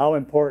 How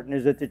important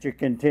is it that you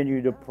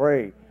continue to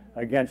pray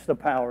against the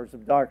powers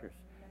of darkness?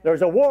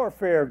 There's a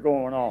warfare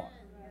going on.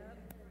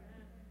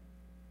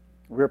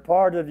 We're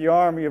part of the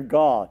army of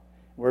God.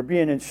 We're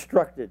being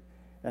instructed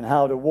in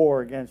how to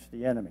war against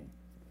the enemy.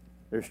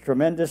 There's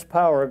tremendous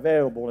power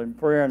available in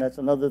prayer, and that's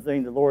another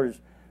thing the Lord is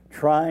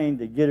trying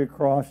to get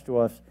across to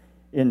us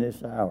in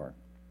this hour.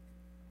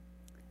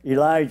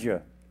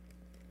 Elijah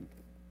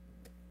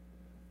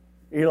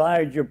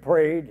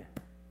prayed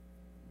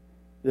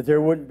that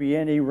there wouldn't be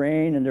any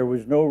rain, and there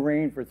was no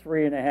rain for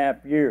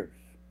 3.5 years.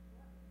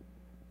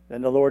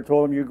 Then the Lord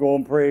told him, you go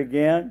and pray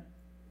again,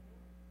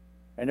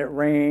 and it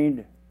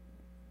rained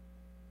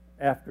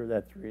after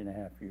that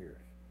 3.5 years.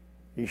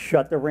 He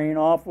shut the rain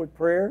off with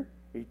prayer.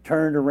 He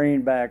turned the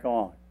rain back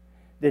on.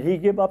 Did he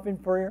give up in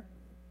prayer?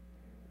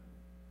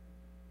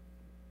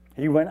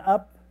 He went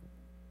up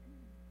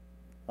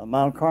on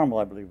Mount Carmel,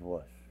 I believe it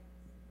was.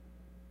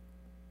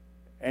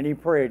 And he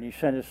prayed, and he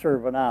sent his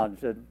servant out and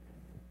said,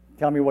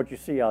 tell me what you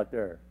see out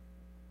there.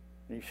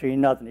 And he seen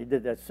nothing. He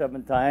did that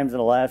 7 times, and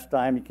the last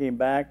time he came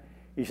back,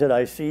 he said,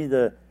 I see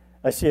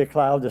a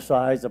cloud the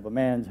size of a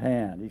man's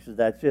hand. He said,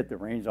 that's it, the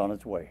rain's on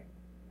its way.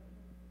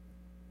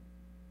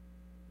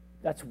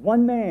 That's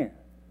one man,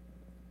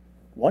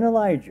 one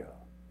Elijah,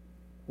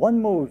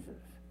 one Moses,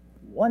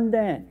 one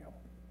Daniel.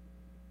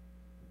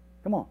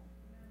 Come on,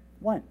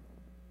 one.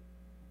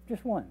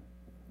 Just one.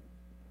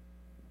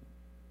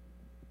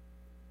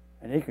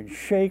 And they can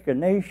shake a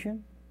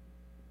nation.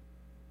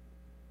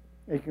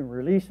 They can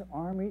release the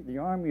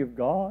army of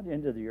God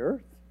into the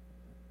earth.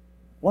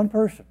 One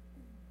person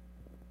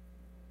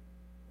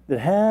that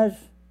has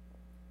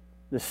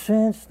the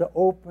sense to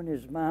open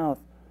his mouth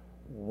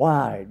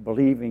wide,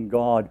 believing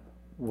God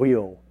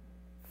will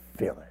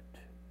fill it.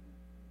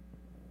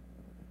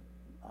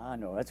 I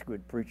know, that's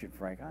good preaching,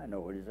 Frank. I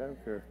know it is. I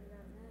don't care.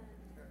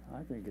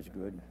 I think it's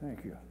good.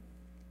 Thank you.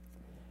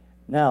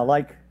 Now,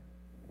 like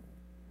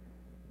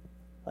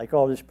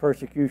all this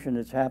persecution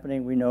that's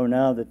happening, we know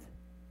now that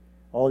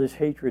all this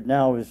hatred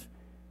now is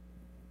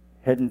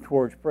heading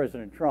towards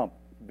President Trump.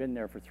 It's been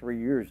there for 3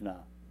 years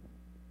now.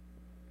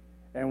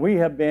 And we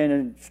have been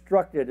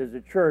instructed as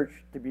a church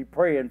to be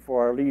praying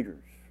for our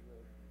leaders.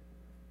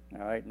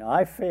 All right. Now,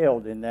 I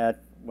failed in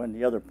that when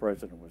the other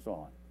president was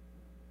on.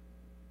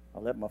 I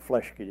let my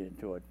flesh get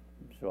into it.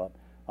 So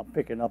I'm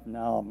picking up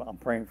now. I'm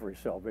praying for his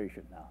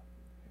salvation now.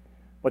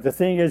 But the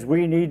thing is,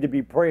 we need to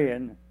be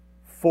praying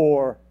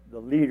for the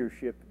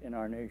leadership in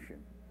our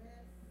nation.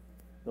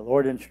 The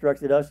Lord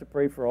instructed us to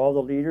pray for all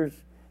the leaders,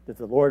 that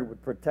the Lord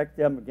would protect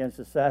them against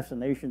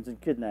assassinations and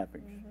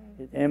kidnappings,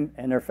 them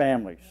and their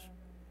families.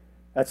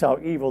 That's how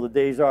evil the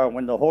days are.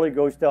 When the Holy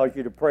Ghost tells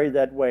you to pray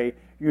that way,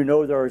 you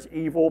know there's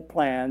evil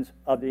plans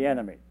of the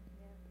enemy.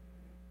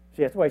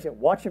 See, that's why I said,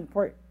 watch and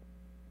pray.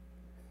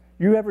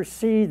 You ever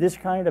see this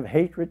kind of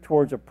hatred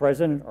towards a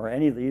president or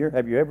any leader?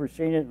 Have you ever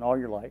seen it in all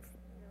your life?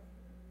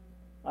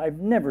 I've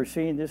never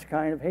seen this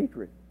kind of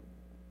hatred.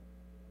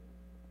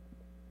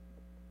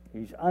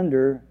 He's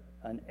under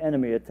an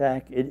enemy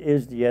attack. It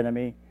is the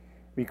enemy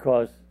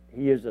because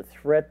he is a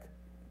threat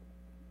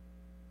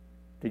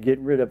to get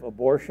rid of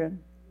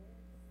abortion,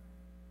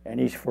 and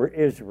he's for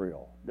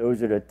Israel.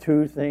 Those are the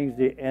two things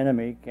the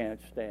enemy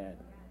can't stand.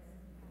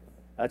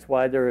 That's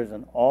why there is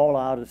an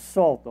all-out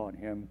assault on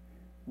him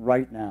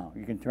right now.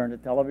 You can turn the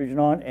television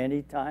on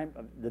any time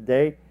of the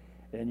day,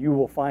 and you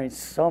will find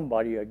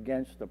somebody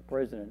against the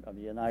President of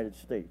the United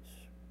States.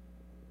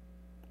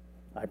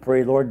 I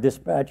pray, Lord,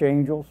 dispatch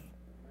angels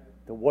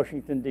to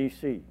Washington,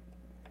 D.C.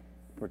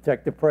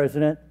 Protect the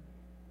President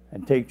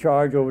and take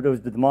charge over those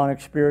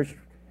demonic spirits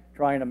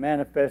trying to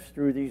manifest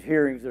through these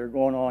hearings that are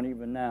going on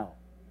even now.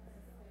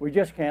 We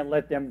just can't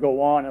let them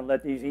go on and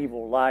let these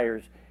evil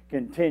liars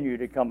continue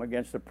to come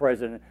against the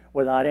President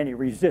without any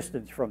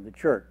resistance from the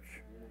church.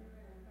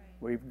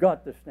 We've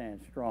got to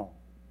stand strong.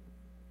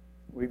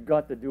 We've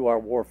got to do our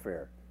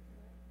warfare.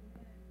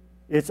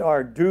 It's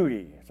our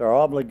duty, it's our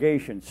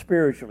obligation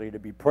spiritually to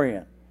be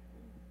praying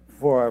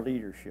for our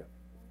leadership.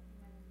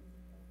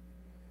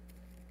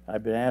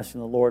 I've been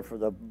asking the Lord for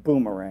the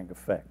boomerang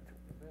effect.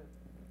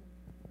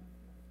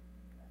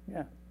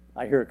 Yeah,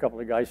 I hear a couple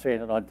of guys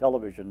saying it on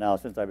television now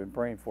since I've been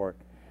praying for it,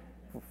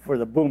 for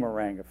the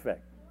boomerang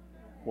effect.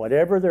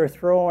 Whatever they're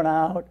throwing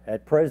out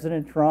at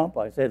President Trump,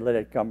 I said, let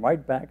it come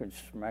right back and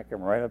smack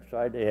him right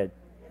upside the head.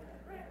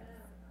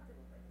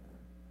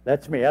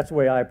 That's me. That's the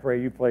way I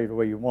pray. You play the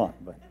way you want.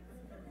 But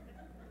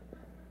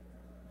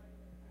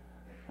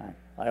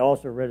I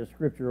also read a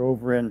scripture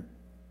over in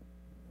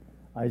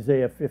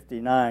Isaiah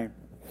 59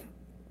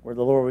 where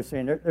the Lord was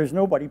saying, there's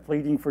nobody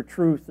pleading for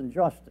truth and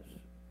justice.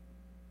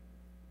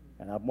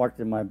 And I've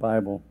marked in my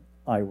Bible,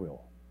 I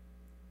will.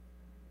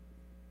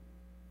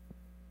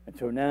 And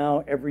so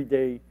now, every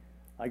day,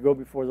 I go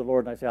before the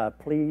Lord and I say, I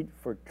plead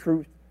for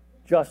truth,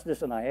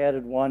 justice, and I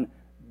added one,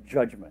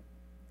 judgment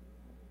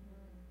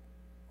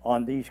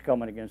on these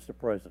coming against the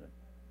president.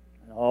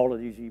 And all of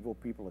these evil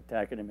people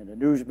attacking him in the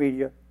news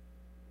media,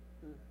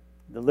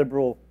 the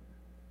liberal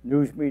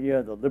news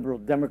media, the liberal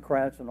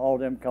Democrats, and all of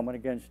them coming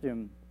against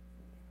him.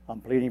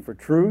 I'm pleading for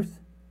truth,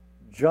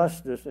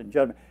 justice, and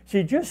judgment.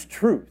 See, just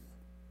truth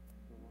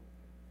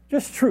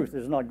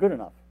is not good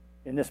enough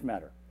in this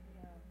matter.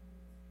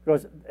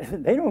 Because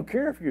they don't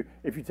care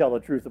if you tell the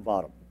truth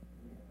about them.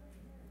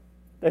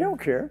 They don't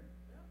care.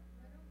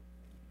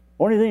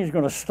 Only thing is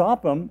going to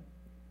stop them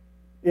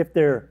if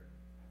they're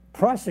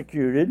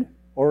prosecuted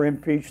or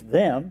impeach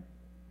them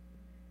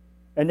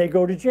and they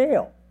go to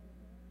jail.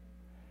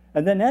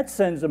 And then that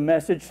sends a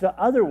message to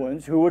other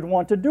ones who would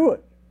want to do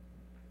it.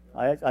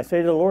 I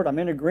say to the Lord, I'm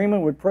in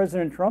agreement with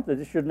President Trump that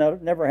this should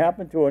never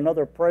happen to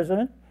another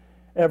president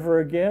ever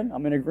again.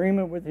 I'm in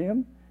agreement with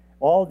him.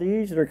 All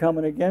these that are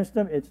coming against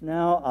him, it's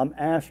now I'm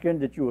asking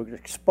that you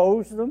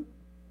expose them.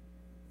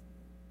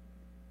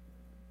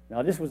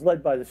 Now, this was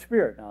led by the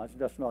Spirit. Now, it's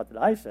just not that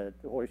I said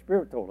it. The Holy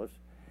Spirit told us.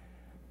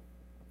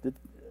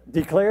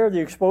 Declare the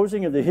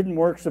exposing of the hidden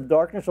works of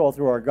darkness all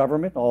through our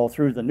government, all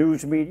through the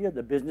news media,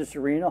 the business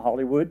arena,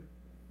 Hollywood,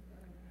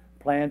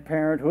 Planned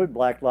Parenthood,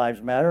 Black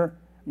Lives Matter,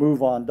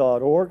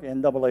 MoveOn.org,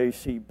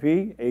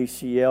 NAACP,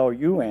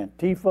 ACLU,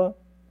 Antifa,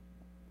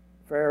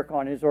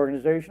 Farrakhan, his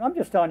organization. I'm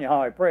just telling you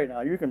how I pray.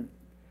 Now, you can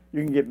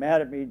get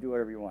mad at me, do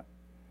whatever you want.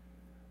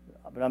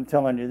 But I'm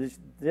telling you,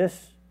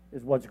 this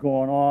is what's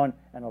going on,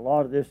 and a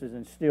lot of this is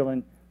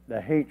instilling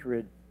the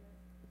hatred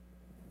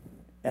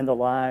and the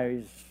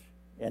lies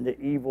and the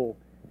evil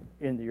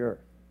in the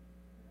earth.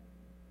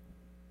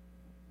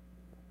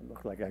 It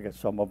looks like I got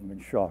some of them in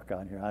shock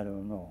on here. I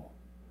don't know.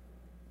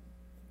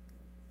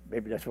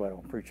 Maybe that's why I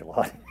don't preach a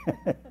lot.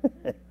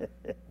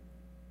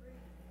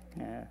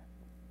 Yeah.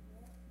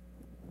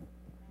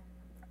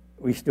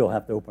 We still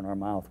have to open our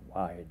mouth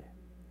wide.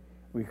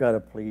 We've got to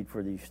plead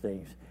for these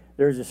things.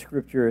 There's a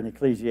scripture in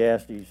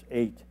Ecclesiastes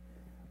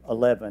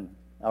 8:11.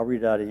 I'll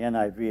read it out of the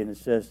NIV, and it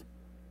says,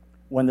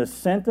 when the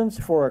sentence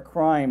for a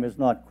crime is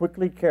not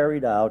quickly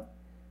carried out,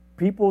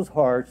 people's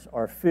hearts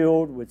are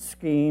filled with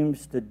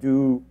schemes to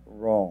do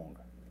wrong.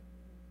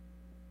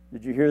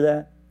 Did you hear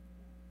that?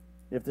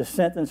 If the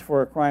sentence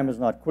for a crime is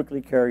not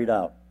quickly carried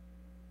out,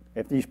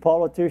 if these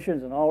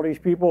politicians and all these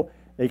people,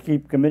 they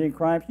keep committing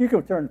crimes, you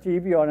can turn the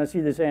TV on and see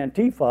this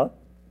Antifa.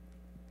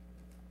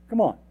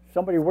 Come on,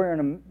 somebody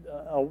wearing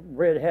a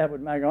red hat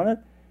with MAGA on it.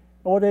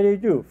 And what do they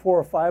do? 4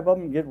 or 5 of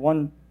them get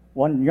one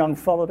young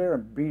fellow there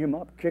and beat him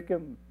up, kick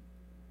him,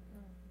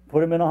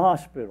 put him in a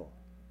hospital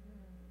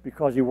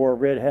because he wore a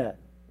red hat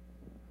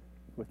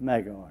with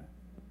MAGA on it.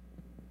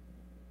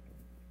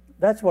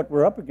 That's what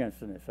we're up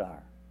against in this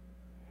hour.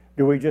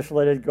 Do we just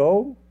let it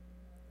go?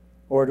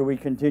 Or do we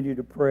continue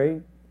to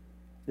pray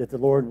that the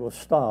Lord will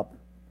stop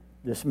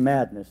this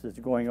madness that's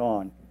going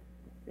on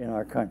in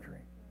our country?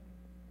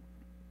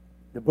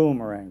 The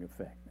boomerang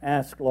effect.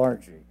 Ask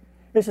largely.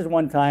 This is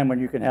one time when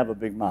you can have a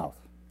big mouth.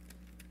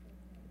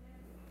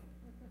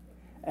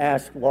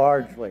 Ask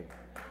largely.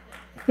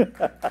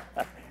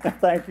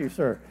 Thank you,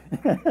 sir.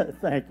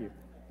 Thank you.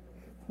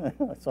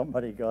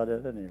 Somebody got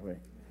it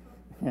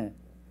anyway.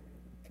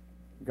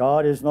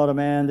 God is not a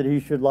man that he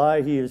should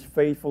lie. He is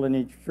faithful and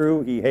he's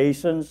true. He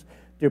hastens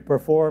to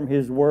perform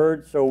his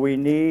word. So we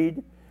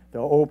need to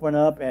open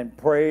up and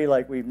pray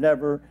like we've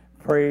never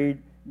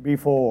prayed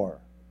before.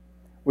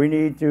 We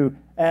need to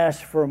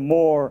ask for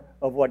more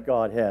of what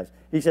God has.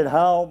 He said,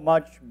 how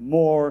much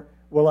more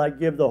will I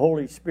give the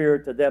Holy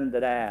Spirit to them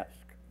that ask?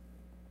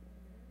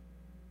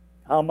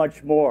 How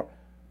much more?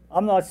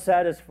 I'm not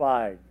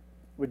satisfied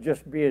with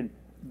just being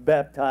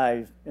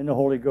baptized in the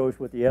Holy Ghost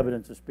with the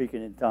evidence of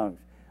speaking in tongues.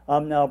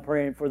 I'm now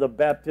praying for the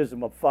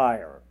baptism of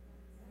fire.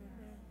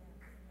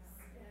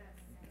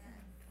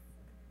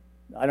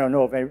 I don't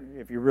know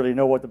if you really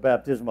know what the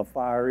baptism of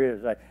fire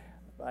is. I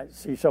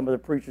see some of the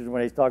preachers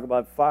when they talk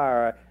about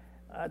fire,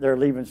 they're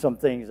leaving some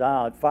things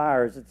out.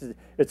 Fire,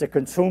 it's a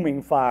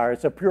consuming fire.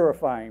 It's a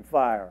purifying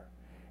fire.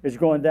 It's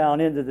going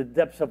down into the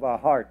depths of our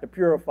heart to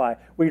purify.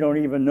 We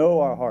don't even know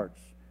our hearts.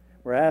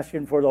 We're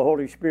asking for the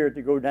Holy Spirit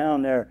to go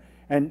down there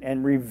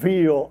and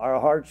reveal our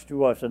hearts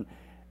to us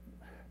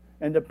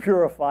and to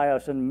purify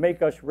us and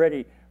make us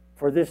ready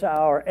for this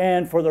hour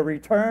and for the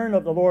return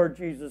of the Lord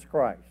Jesus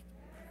Christ.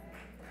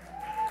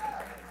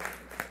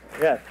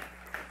 Yes.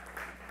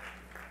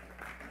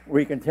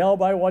 We can tell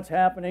by what's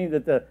happening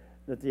that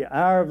the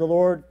hour of the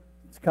Lord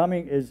is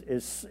coming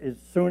is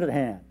soon at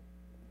hand.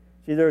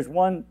 See, there's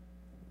one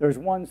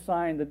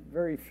sign that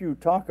very few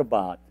talk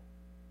about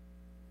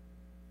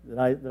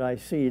that I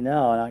see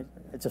now, and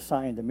it's a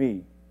sign to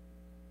me.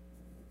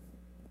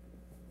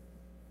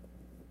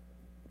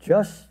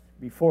 Just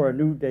before a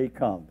new day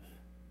comes,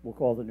 we'll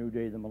call the new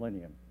day the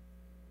millennium.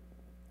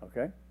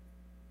 Okay?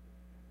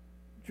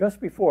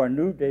 Just before a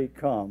new day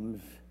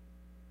comes,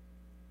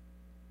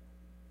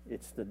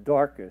 it's the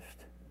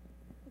darkest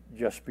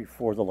just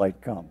before the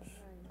light comes.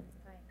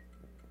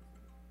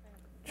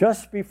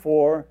 Just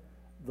before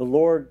the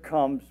Lord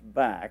comes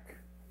back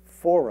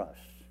for us,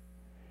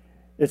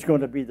 it's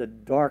going to be the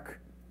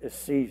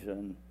darkest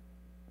season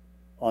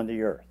on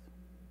the earth.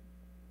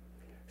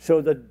 So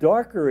the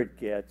darker it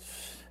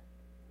gets,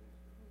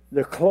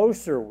 the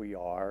closer we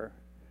are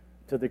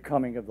to the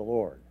coming of the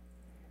Lord.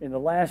 In the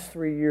last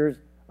 3 years,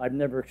 I've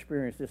never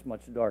experienced this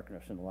much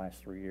darkness in the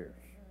last 3 years.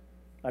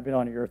 I've been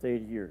on the earth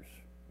 80 years.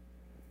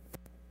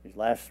 These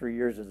last 3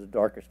 years is the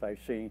darkest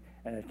I've seen,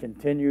 and it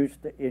continues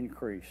to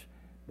increase.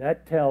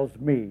 That tells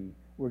me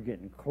we're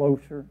getting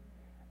closer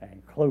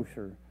and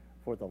closer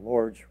for the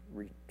Lord's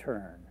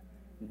return.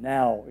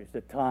 Now is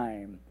the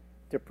time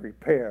to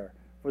prepare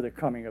for the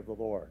coming of the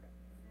Lord.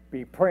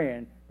 Be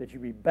praying that you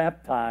be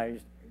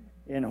baptized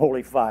in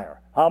holy fire.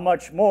 How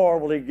much more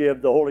will He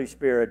give the Holy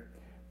Spirit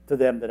to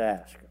them that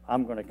ask?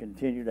 I'm going to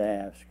continue to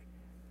ask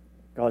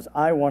because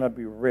I want to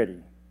be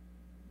ready.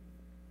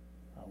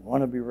 I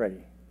want to be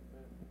ready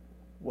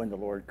when the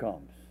Lord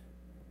comes.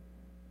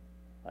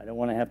 I don't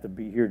want to have to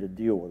be here to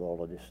deal with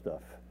all of this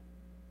stuff.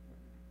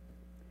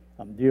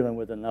 I'm dealing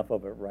with enough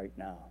of it right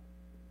now.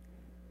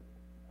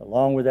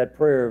 Along with that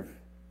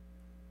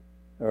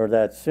or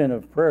that sin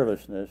of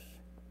prayerlessness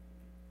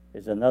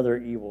is another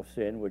evil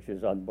sin, which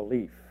is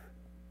unbelief.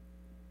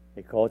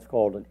 It's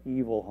called an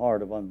evil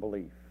heart of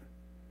unbelief.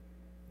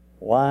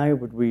 Why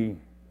would we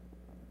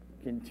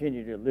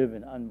continue to live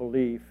in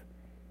unbelief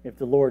if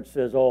the Lord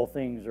says all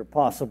things are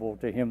possible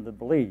to him that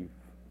believe?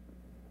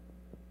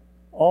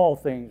 All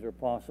things are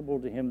possible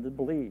to him that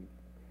believe.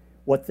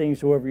 What things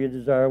soever you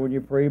desire when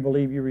you pray,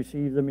 believe you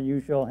receive them, and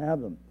you shall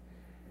have them.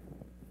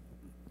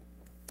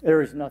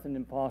 There is nothing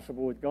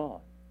impossible with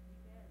God.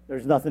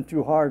 There's nothing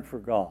too hard for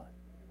God.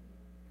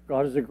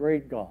 God is a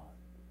great God.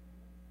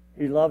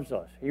 He loves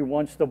us. He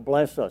wants to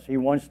bless us. He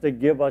wants to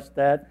give us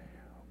that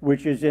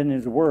which is in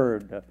His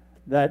Word,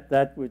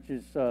 that which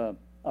is a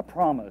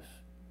promise.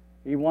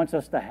 He wants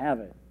us to have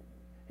it.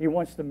 He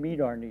wants to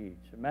meet our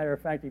needs. As a matter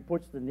of fact, He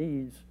puts the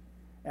needs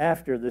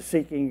after the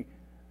seeking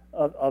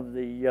of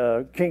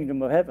the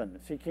kingdom of heaven,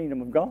 the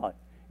kingdom of God.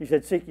 He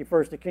said, seek ye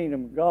first the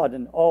kingdom of God,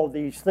 and all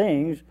these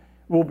things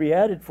will be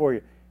added for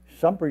you.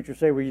 Some preachers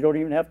say, well, you don't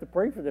even have to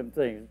pray for them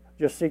things.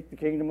 Just seek the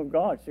kingdom of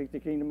God. Seek the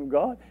kingdom of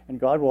God,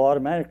 and God will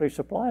automatically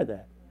supply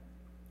that.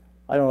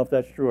 I don't know if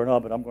that's true or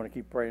not, but I'm going to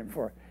keep praying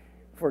for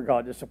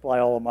God to supply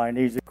all of my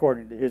needs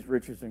according to His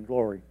riches and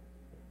glory.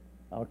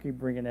 I'll keep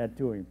bringing that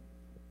to Him.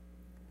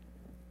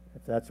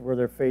 If that's where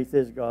their faith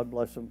is, God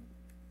bless them.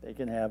 They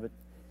can have it.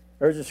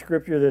 There's a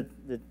scripture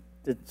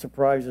that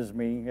surprises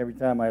me every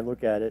time I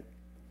look at it.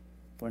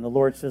 When the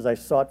Lord says, I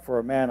sought for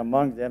a man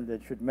among them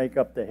that should make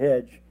up the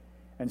hedge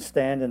and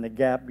stand in the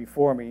gap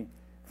before me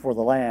for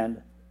the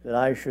land, that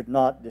I should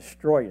not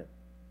destroy it.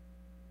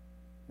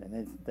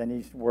 And then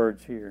these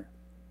words here,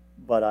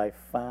 but I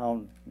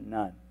found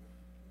none.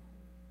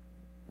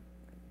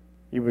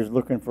 He was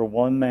looking for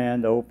one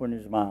man to open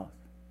his mouth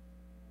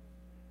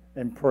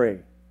and pray,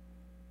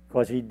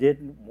 because he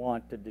didn't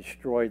want to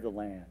destroy the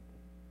land.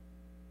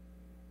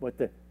 But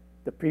the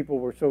people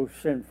were so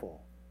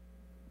sinful.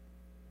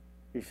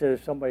 He said,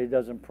 if somebody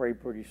doesn't pray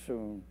pretty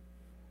soon,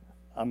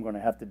 I'm going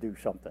to have to do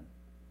something.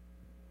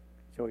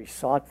 So he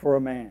sought for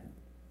a man.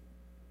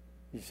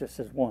 He just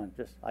says one.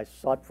 I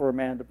sought for a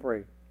man to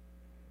pray,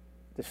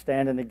 to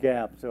stand in the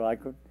gap so I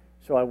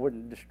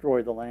wouldn't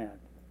destroy the land.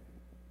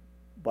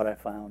 But I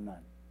found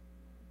none.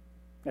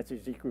 That's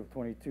Ezekiel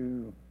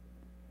 22:30.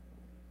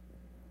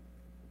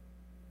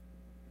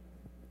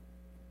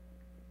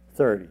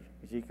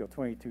 Ezekiel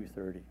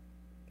 22:30.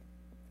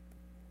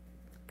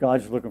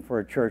 God's looking for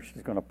a church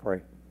that's going to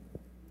pray.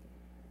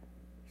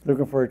 He's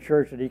looking for a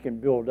church that He can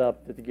build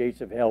up that the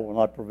gates of hell will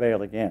not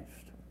prevail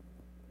against.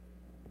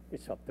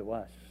 It's up to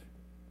us.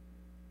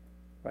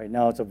 Right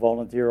now it's a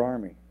volunteer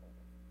army.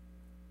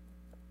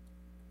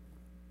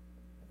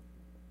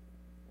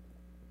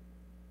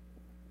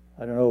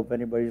 I don't know if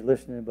anybody's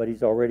listening, but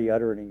He's already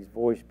uttering His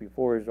voice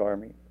before His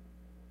army.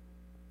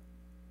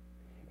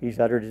 He's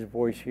uttered His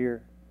voice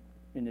here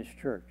in this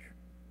church.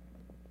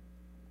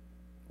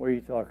 What are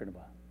you talking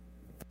about?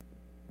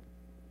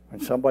 When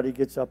somebody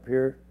gets up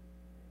here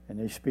and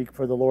they speak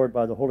for the Lord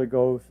by the Holy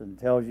Ghost and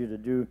tells you to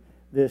do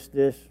this,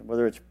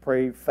 whether it's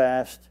pray,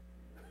 fast,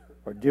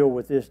 or deal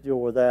with this, deal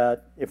with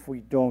that. If we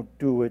don't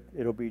do it,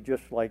 it'll be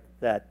just like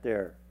that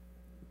there.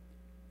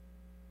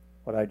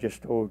 What I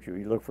just told you.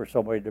 You look for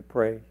somebody to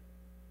pray,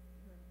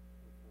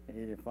 and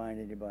he didn't find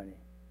anybody.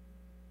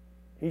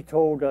 He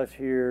told us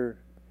here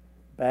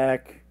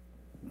back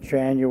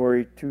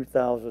January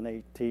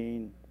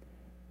 2018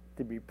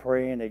 to be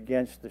praying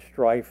against the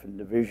strife and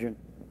division,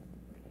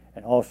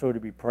 and also to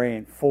be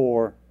praying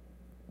for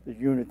the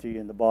unity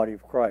in the body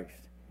of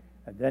Christ.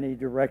 And then he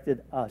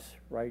directed us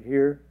right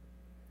here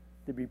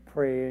to be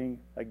praying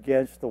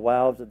against the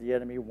wiles of the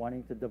enemy,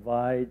 wanting to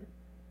divide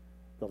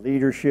the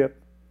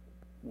leadership,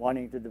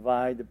 wanting to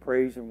divide the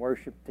praise and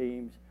worship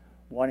teams,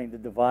 wanting to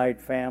divide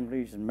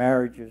families and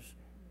marriages.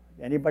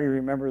 Anybody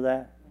remember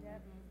that?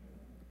 Yep.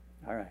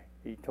 All right.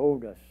 He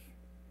told us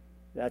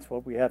that's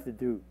what we have to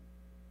do.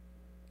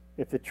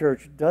 If the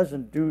church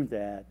doesn't do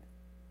that,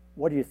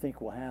 what do you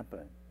think will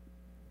happen?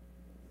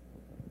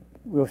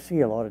 We'll see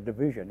a lot of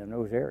division in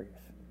those areas.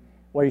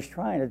 What he's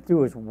trying to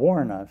do is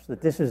warn us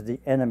that this is the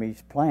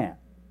enemy's plan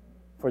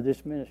for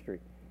this ministry,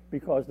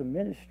 because the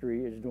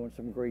ministry is doing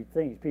some great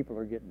things. People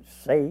are getting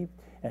saved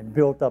and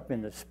built up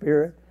in the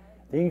Spirit.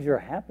 Things are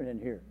happening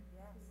here.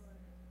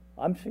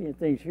 I'm seeing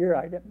things here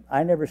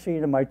I never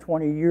seen in my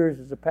 20 years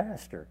as a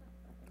pastor.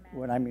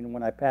 When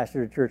I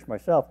pastored a church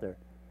myself there,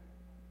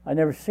 I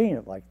never seen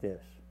it like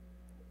this.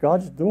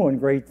 God's doing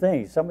great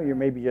things. Some of you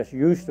may be just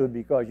used to it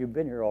because you've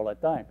been here all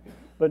that time.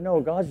 But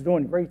no, God's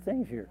doing great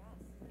things here.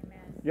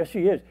 Yes,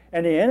 he is.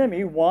 And the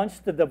enemy wants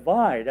to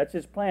divide. That's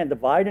his plan,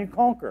 divide and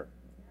conquer.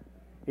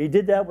 He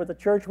did that with the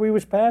church we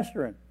was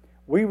pastoring.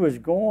 We was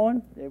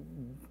going,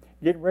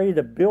 getting ready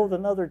to build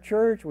another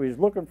church. We was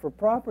looking for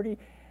property.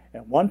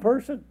 And one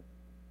person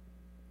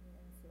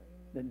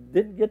that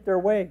didn't get their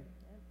way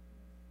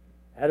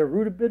had a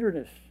root of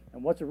bitterness.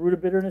 And what's a root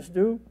of bitterness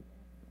do?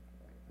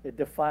 It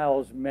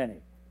defiles many.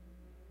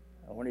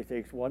 It only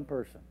takes one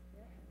person.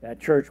 That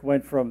church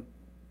went from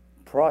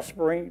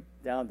prospering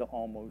down to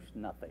almost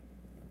nothing.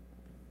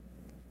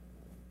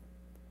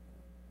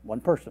 One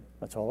person.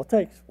 That's all it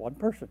takes. One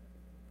person.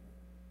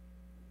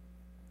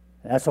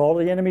 And that's all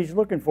the enemy's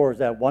looking for, is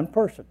that one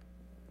person.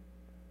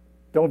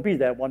 Don't be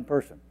that one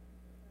person.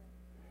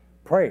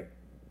 Pray.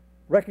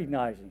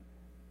 Recognizing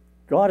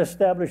God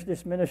established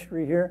this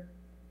ministry here.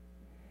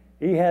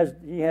 He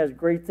has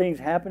great things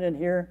happening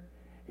here.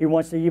 He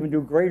wants to even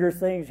do greater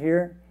things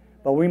here.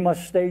 But we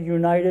must stay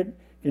united.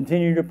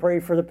 Continue to pray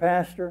for the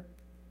pastor.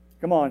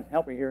 Come on,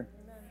 help me here.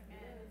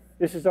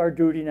 This is our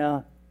duty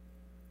now.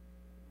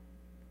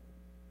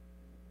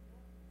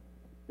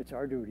 It's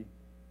our duty.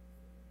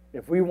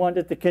 If we want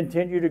it to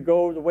continue to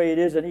go the way it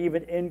is and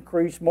even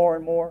increase more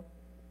and more,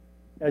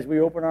 as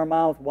we open our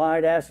mouth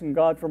wide, asking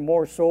God for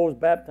more souls,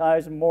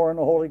 baptizing more in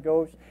the Holy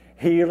Ghost,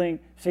 healing.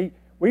 See,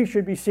 we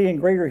should be seeing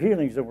greater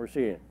healings than we're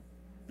seeing.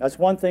 That's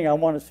one thing I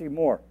want to see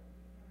more.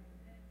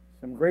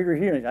 Some greater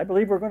healings. I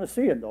believe we're going to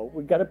see them, though.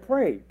 We've got to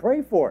pray.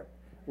 Pray for it.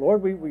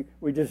 Lord,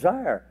 we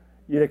desire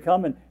you to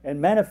come and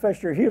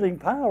manifest your healing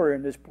power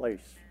in this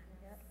place.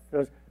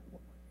 Because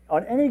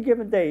on any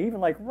given day,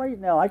 even like right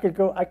now, I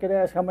could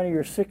ask how many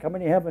are sick, how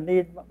many have a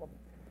need.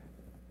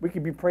 We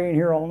could be praying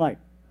here all night.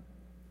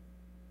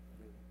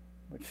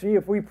 But see,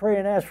 if we pray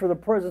and ask for the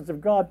presence of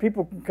God,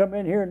 people can come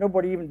in here and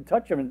nobody even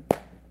touch them and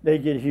they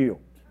get healed.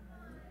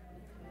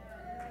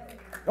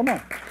 Come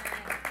on.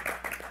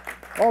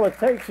 All it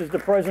takes is the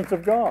presence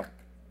of God.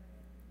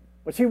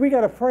 But see, we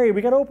got to pray.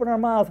 We got to open our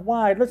mouth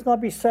wide. Let's not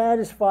be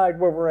satisfied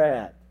where we're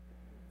at.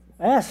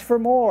 Ask for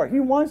more. He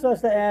wants us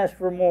to ask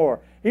for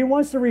more. He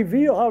wants to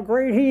reveal how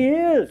great He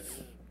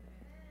is.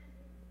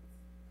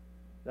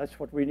 That's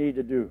what we need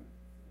to do.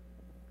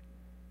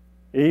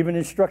 He even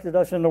instructed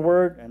us in the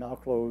Word, and I'll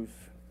close.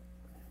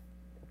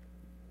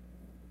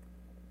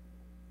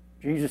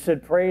 Jesus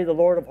said, pray the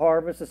Lord of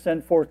harvest to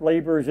send forth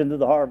laborers into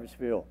the harvest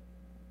field.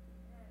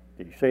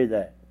 Did He say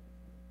that?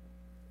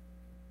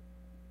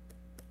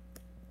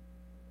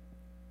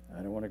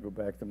 I don't want to go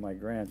back to my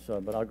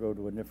grandson, but I'll go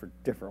to a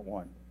different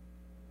one.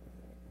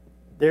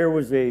 There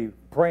was a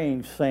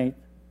praying saint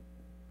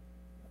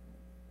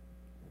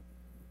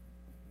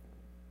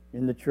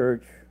in the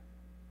church,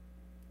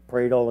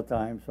 prayed all the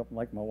time, something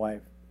like my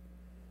wife.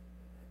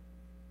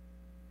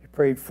 She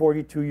prayed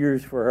 42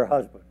 years for her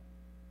husband.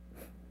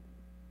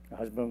 Her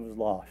husband was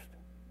lost.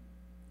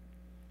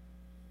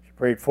 She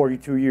prayed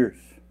 42 years.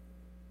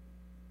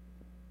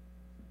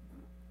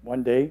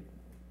 One day,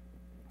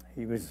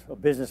 he was a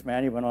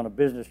businessman. He went on a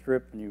business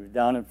trip, and he was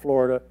down in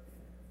Florida.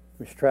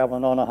 He was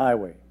traveling on a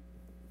highway.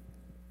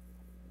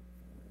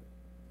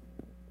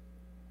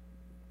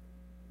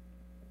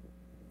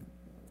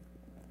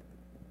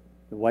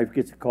 The wife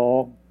gets a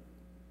call.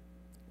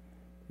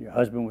 Your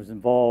husband was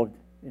involved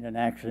in an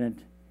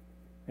accident,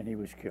 and he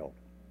was killed.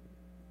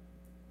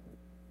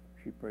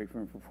 She prayed for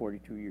him for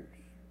 42 years.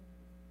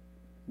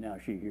 Now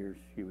she hears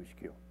he was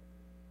killed.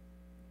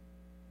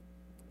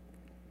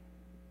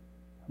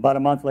 About a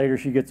month later,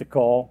 she gets a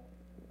call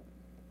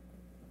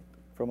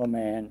from a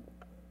man.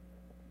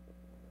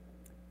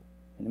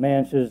 And the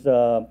man says,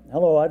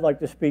 hello, I'd like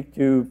to speak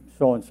to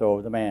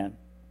so-and-so, the man.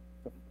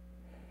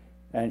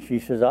 And she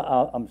says,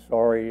 I'm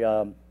sorry.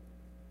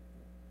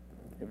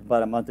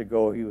 About a month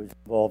ago, he was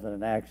involved in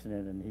an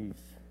accident, and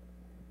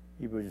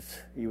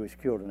he was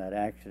killed in that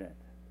accident.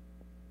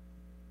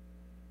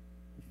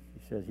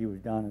 She says he was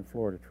down in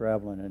Florida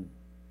traveling, and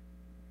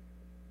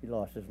he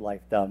lost his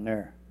life down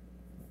there.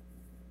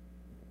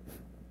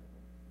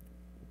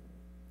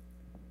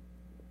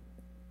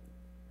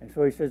 And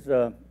so he says,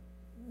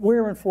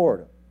 we're in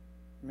Florida.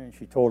 I mean,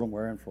 she told him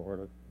we're in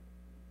Florida.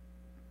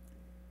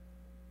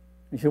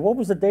 He said, what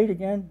was the date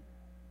again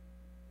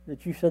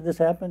that you said this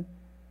happened?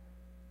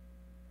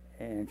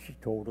 And she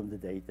told him the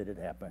date that it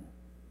happened.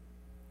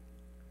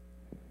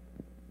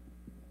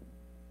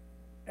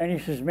 And he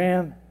says,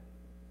 ma'am,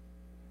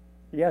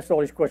 he asked all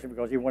these questions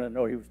because he wanted to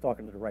know he was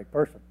talking to the right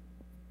person.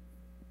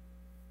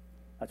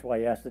 That's why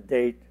he asked the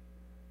date,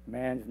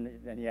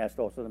 and he asked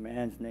also the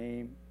man's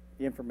name,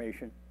 the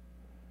information.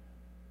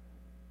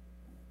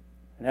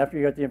 And after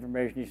he got the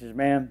information, he says,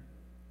 ma'am,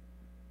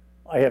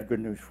 I have good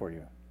news for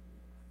you.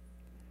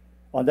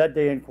 On that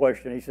day in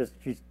question,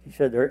 he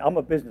said, I'm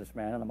a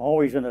businessman, and I'm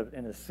always in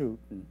a suit.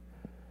 And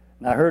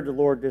I heard the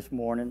Lord this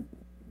morning,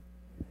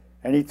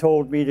 and he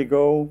told me to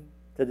go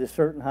to this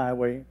certain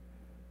highway,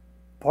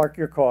 park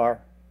your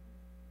car,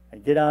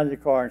 and get out of the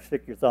car and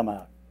stick your thumb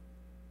out.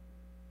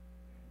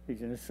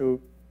 He's in a suit,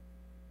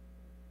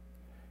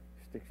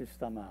 sticks his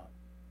thumb out.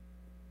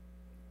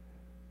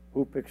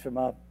 Who picks him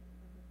up?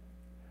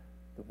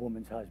 The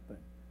woman's husband.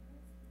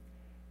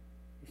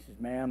 He says,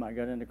 ma'am, I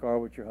got in the car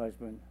with your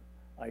husband.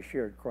 I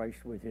shared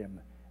Christ with him,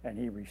 and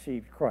he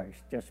received Christ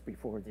just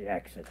before the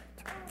accident.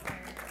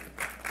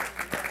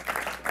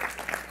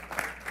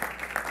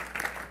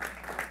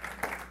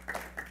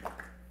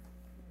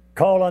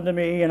 Call unto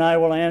me, and I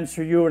will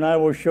answer you, and I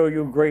will show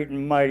you great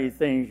and mighty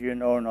things you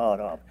know not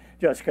of.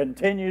 Just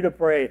continue to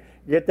pray.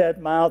 Get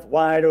that mouth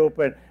wide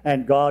open,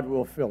 and God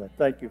will fill it.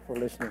 Thank you for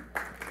listening.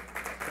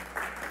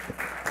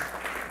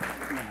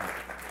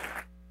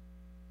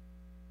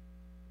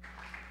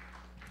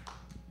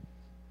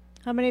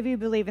 How many of you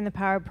believe in the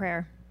power of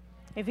prayer?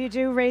 If you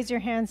do, raise your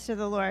hands to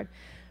the Lord.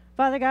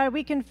 Father God,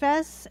 we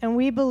confess and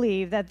we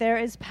believe that there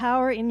is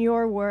power in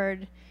your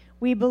word.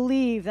 We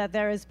believe that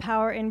there is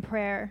power in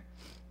prayer.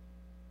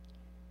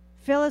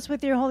 Fill us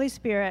with your Holy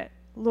Spirit,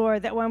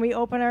 Lord, that when we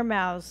open our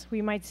mouths,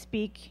 we might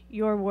speak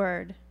your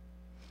word.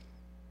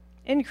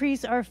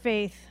 Increase our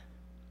faith,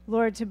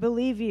 Lord, to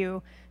believe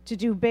you, to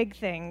do big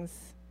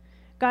things.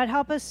 God,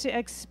 help us to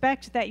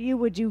expect that you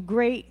would do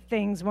great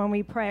things when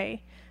we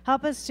pray.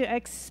 Help us to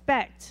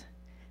expect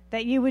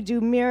that you would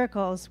do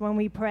miracles when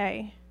we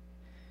pray.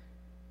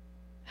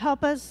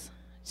 Help us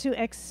to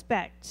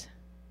expect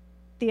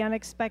the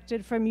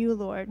unexpected from you,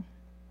 Lord.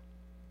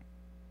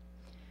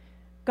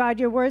 God,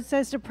 your word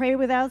says to pray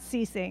without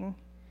ceasing.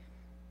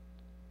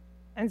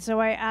 And so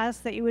I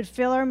ask that you would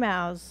fill our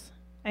mouths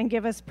and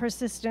give us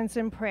persistence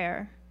in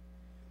prayer.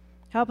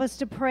 Help us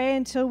to pray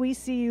until we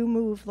see you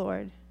move,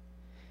 Lord.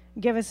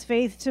 Give us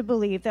faith to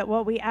believe that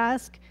what we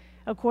ask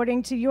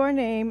according to your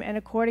name and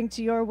according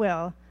to your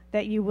will,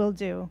 that you will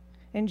do.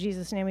 In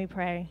Jesus' name we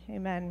pray.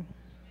 Amen.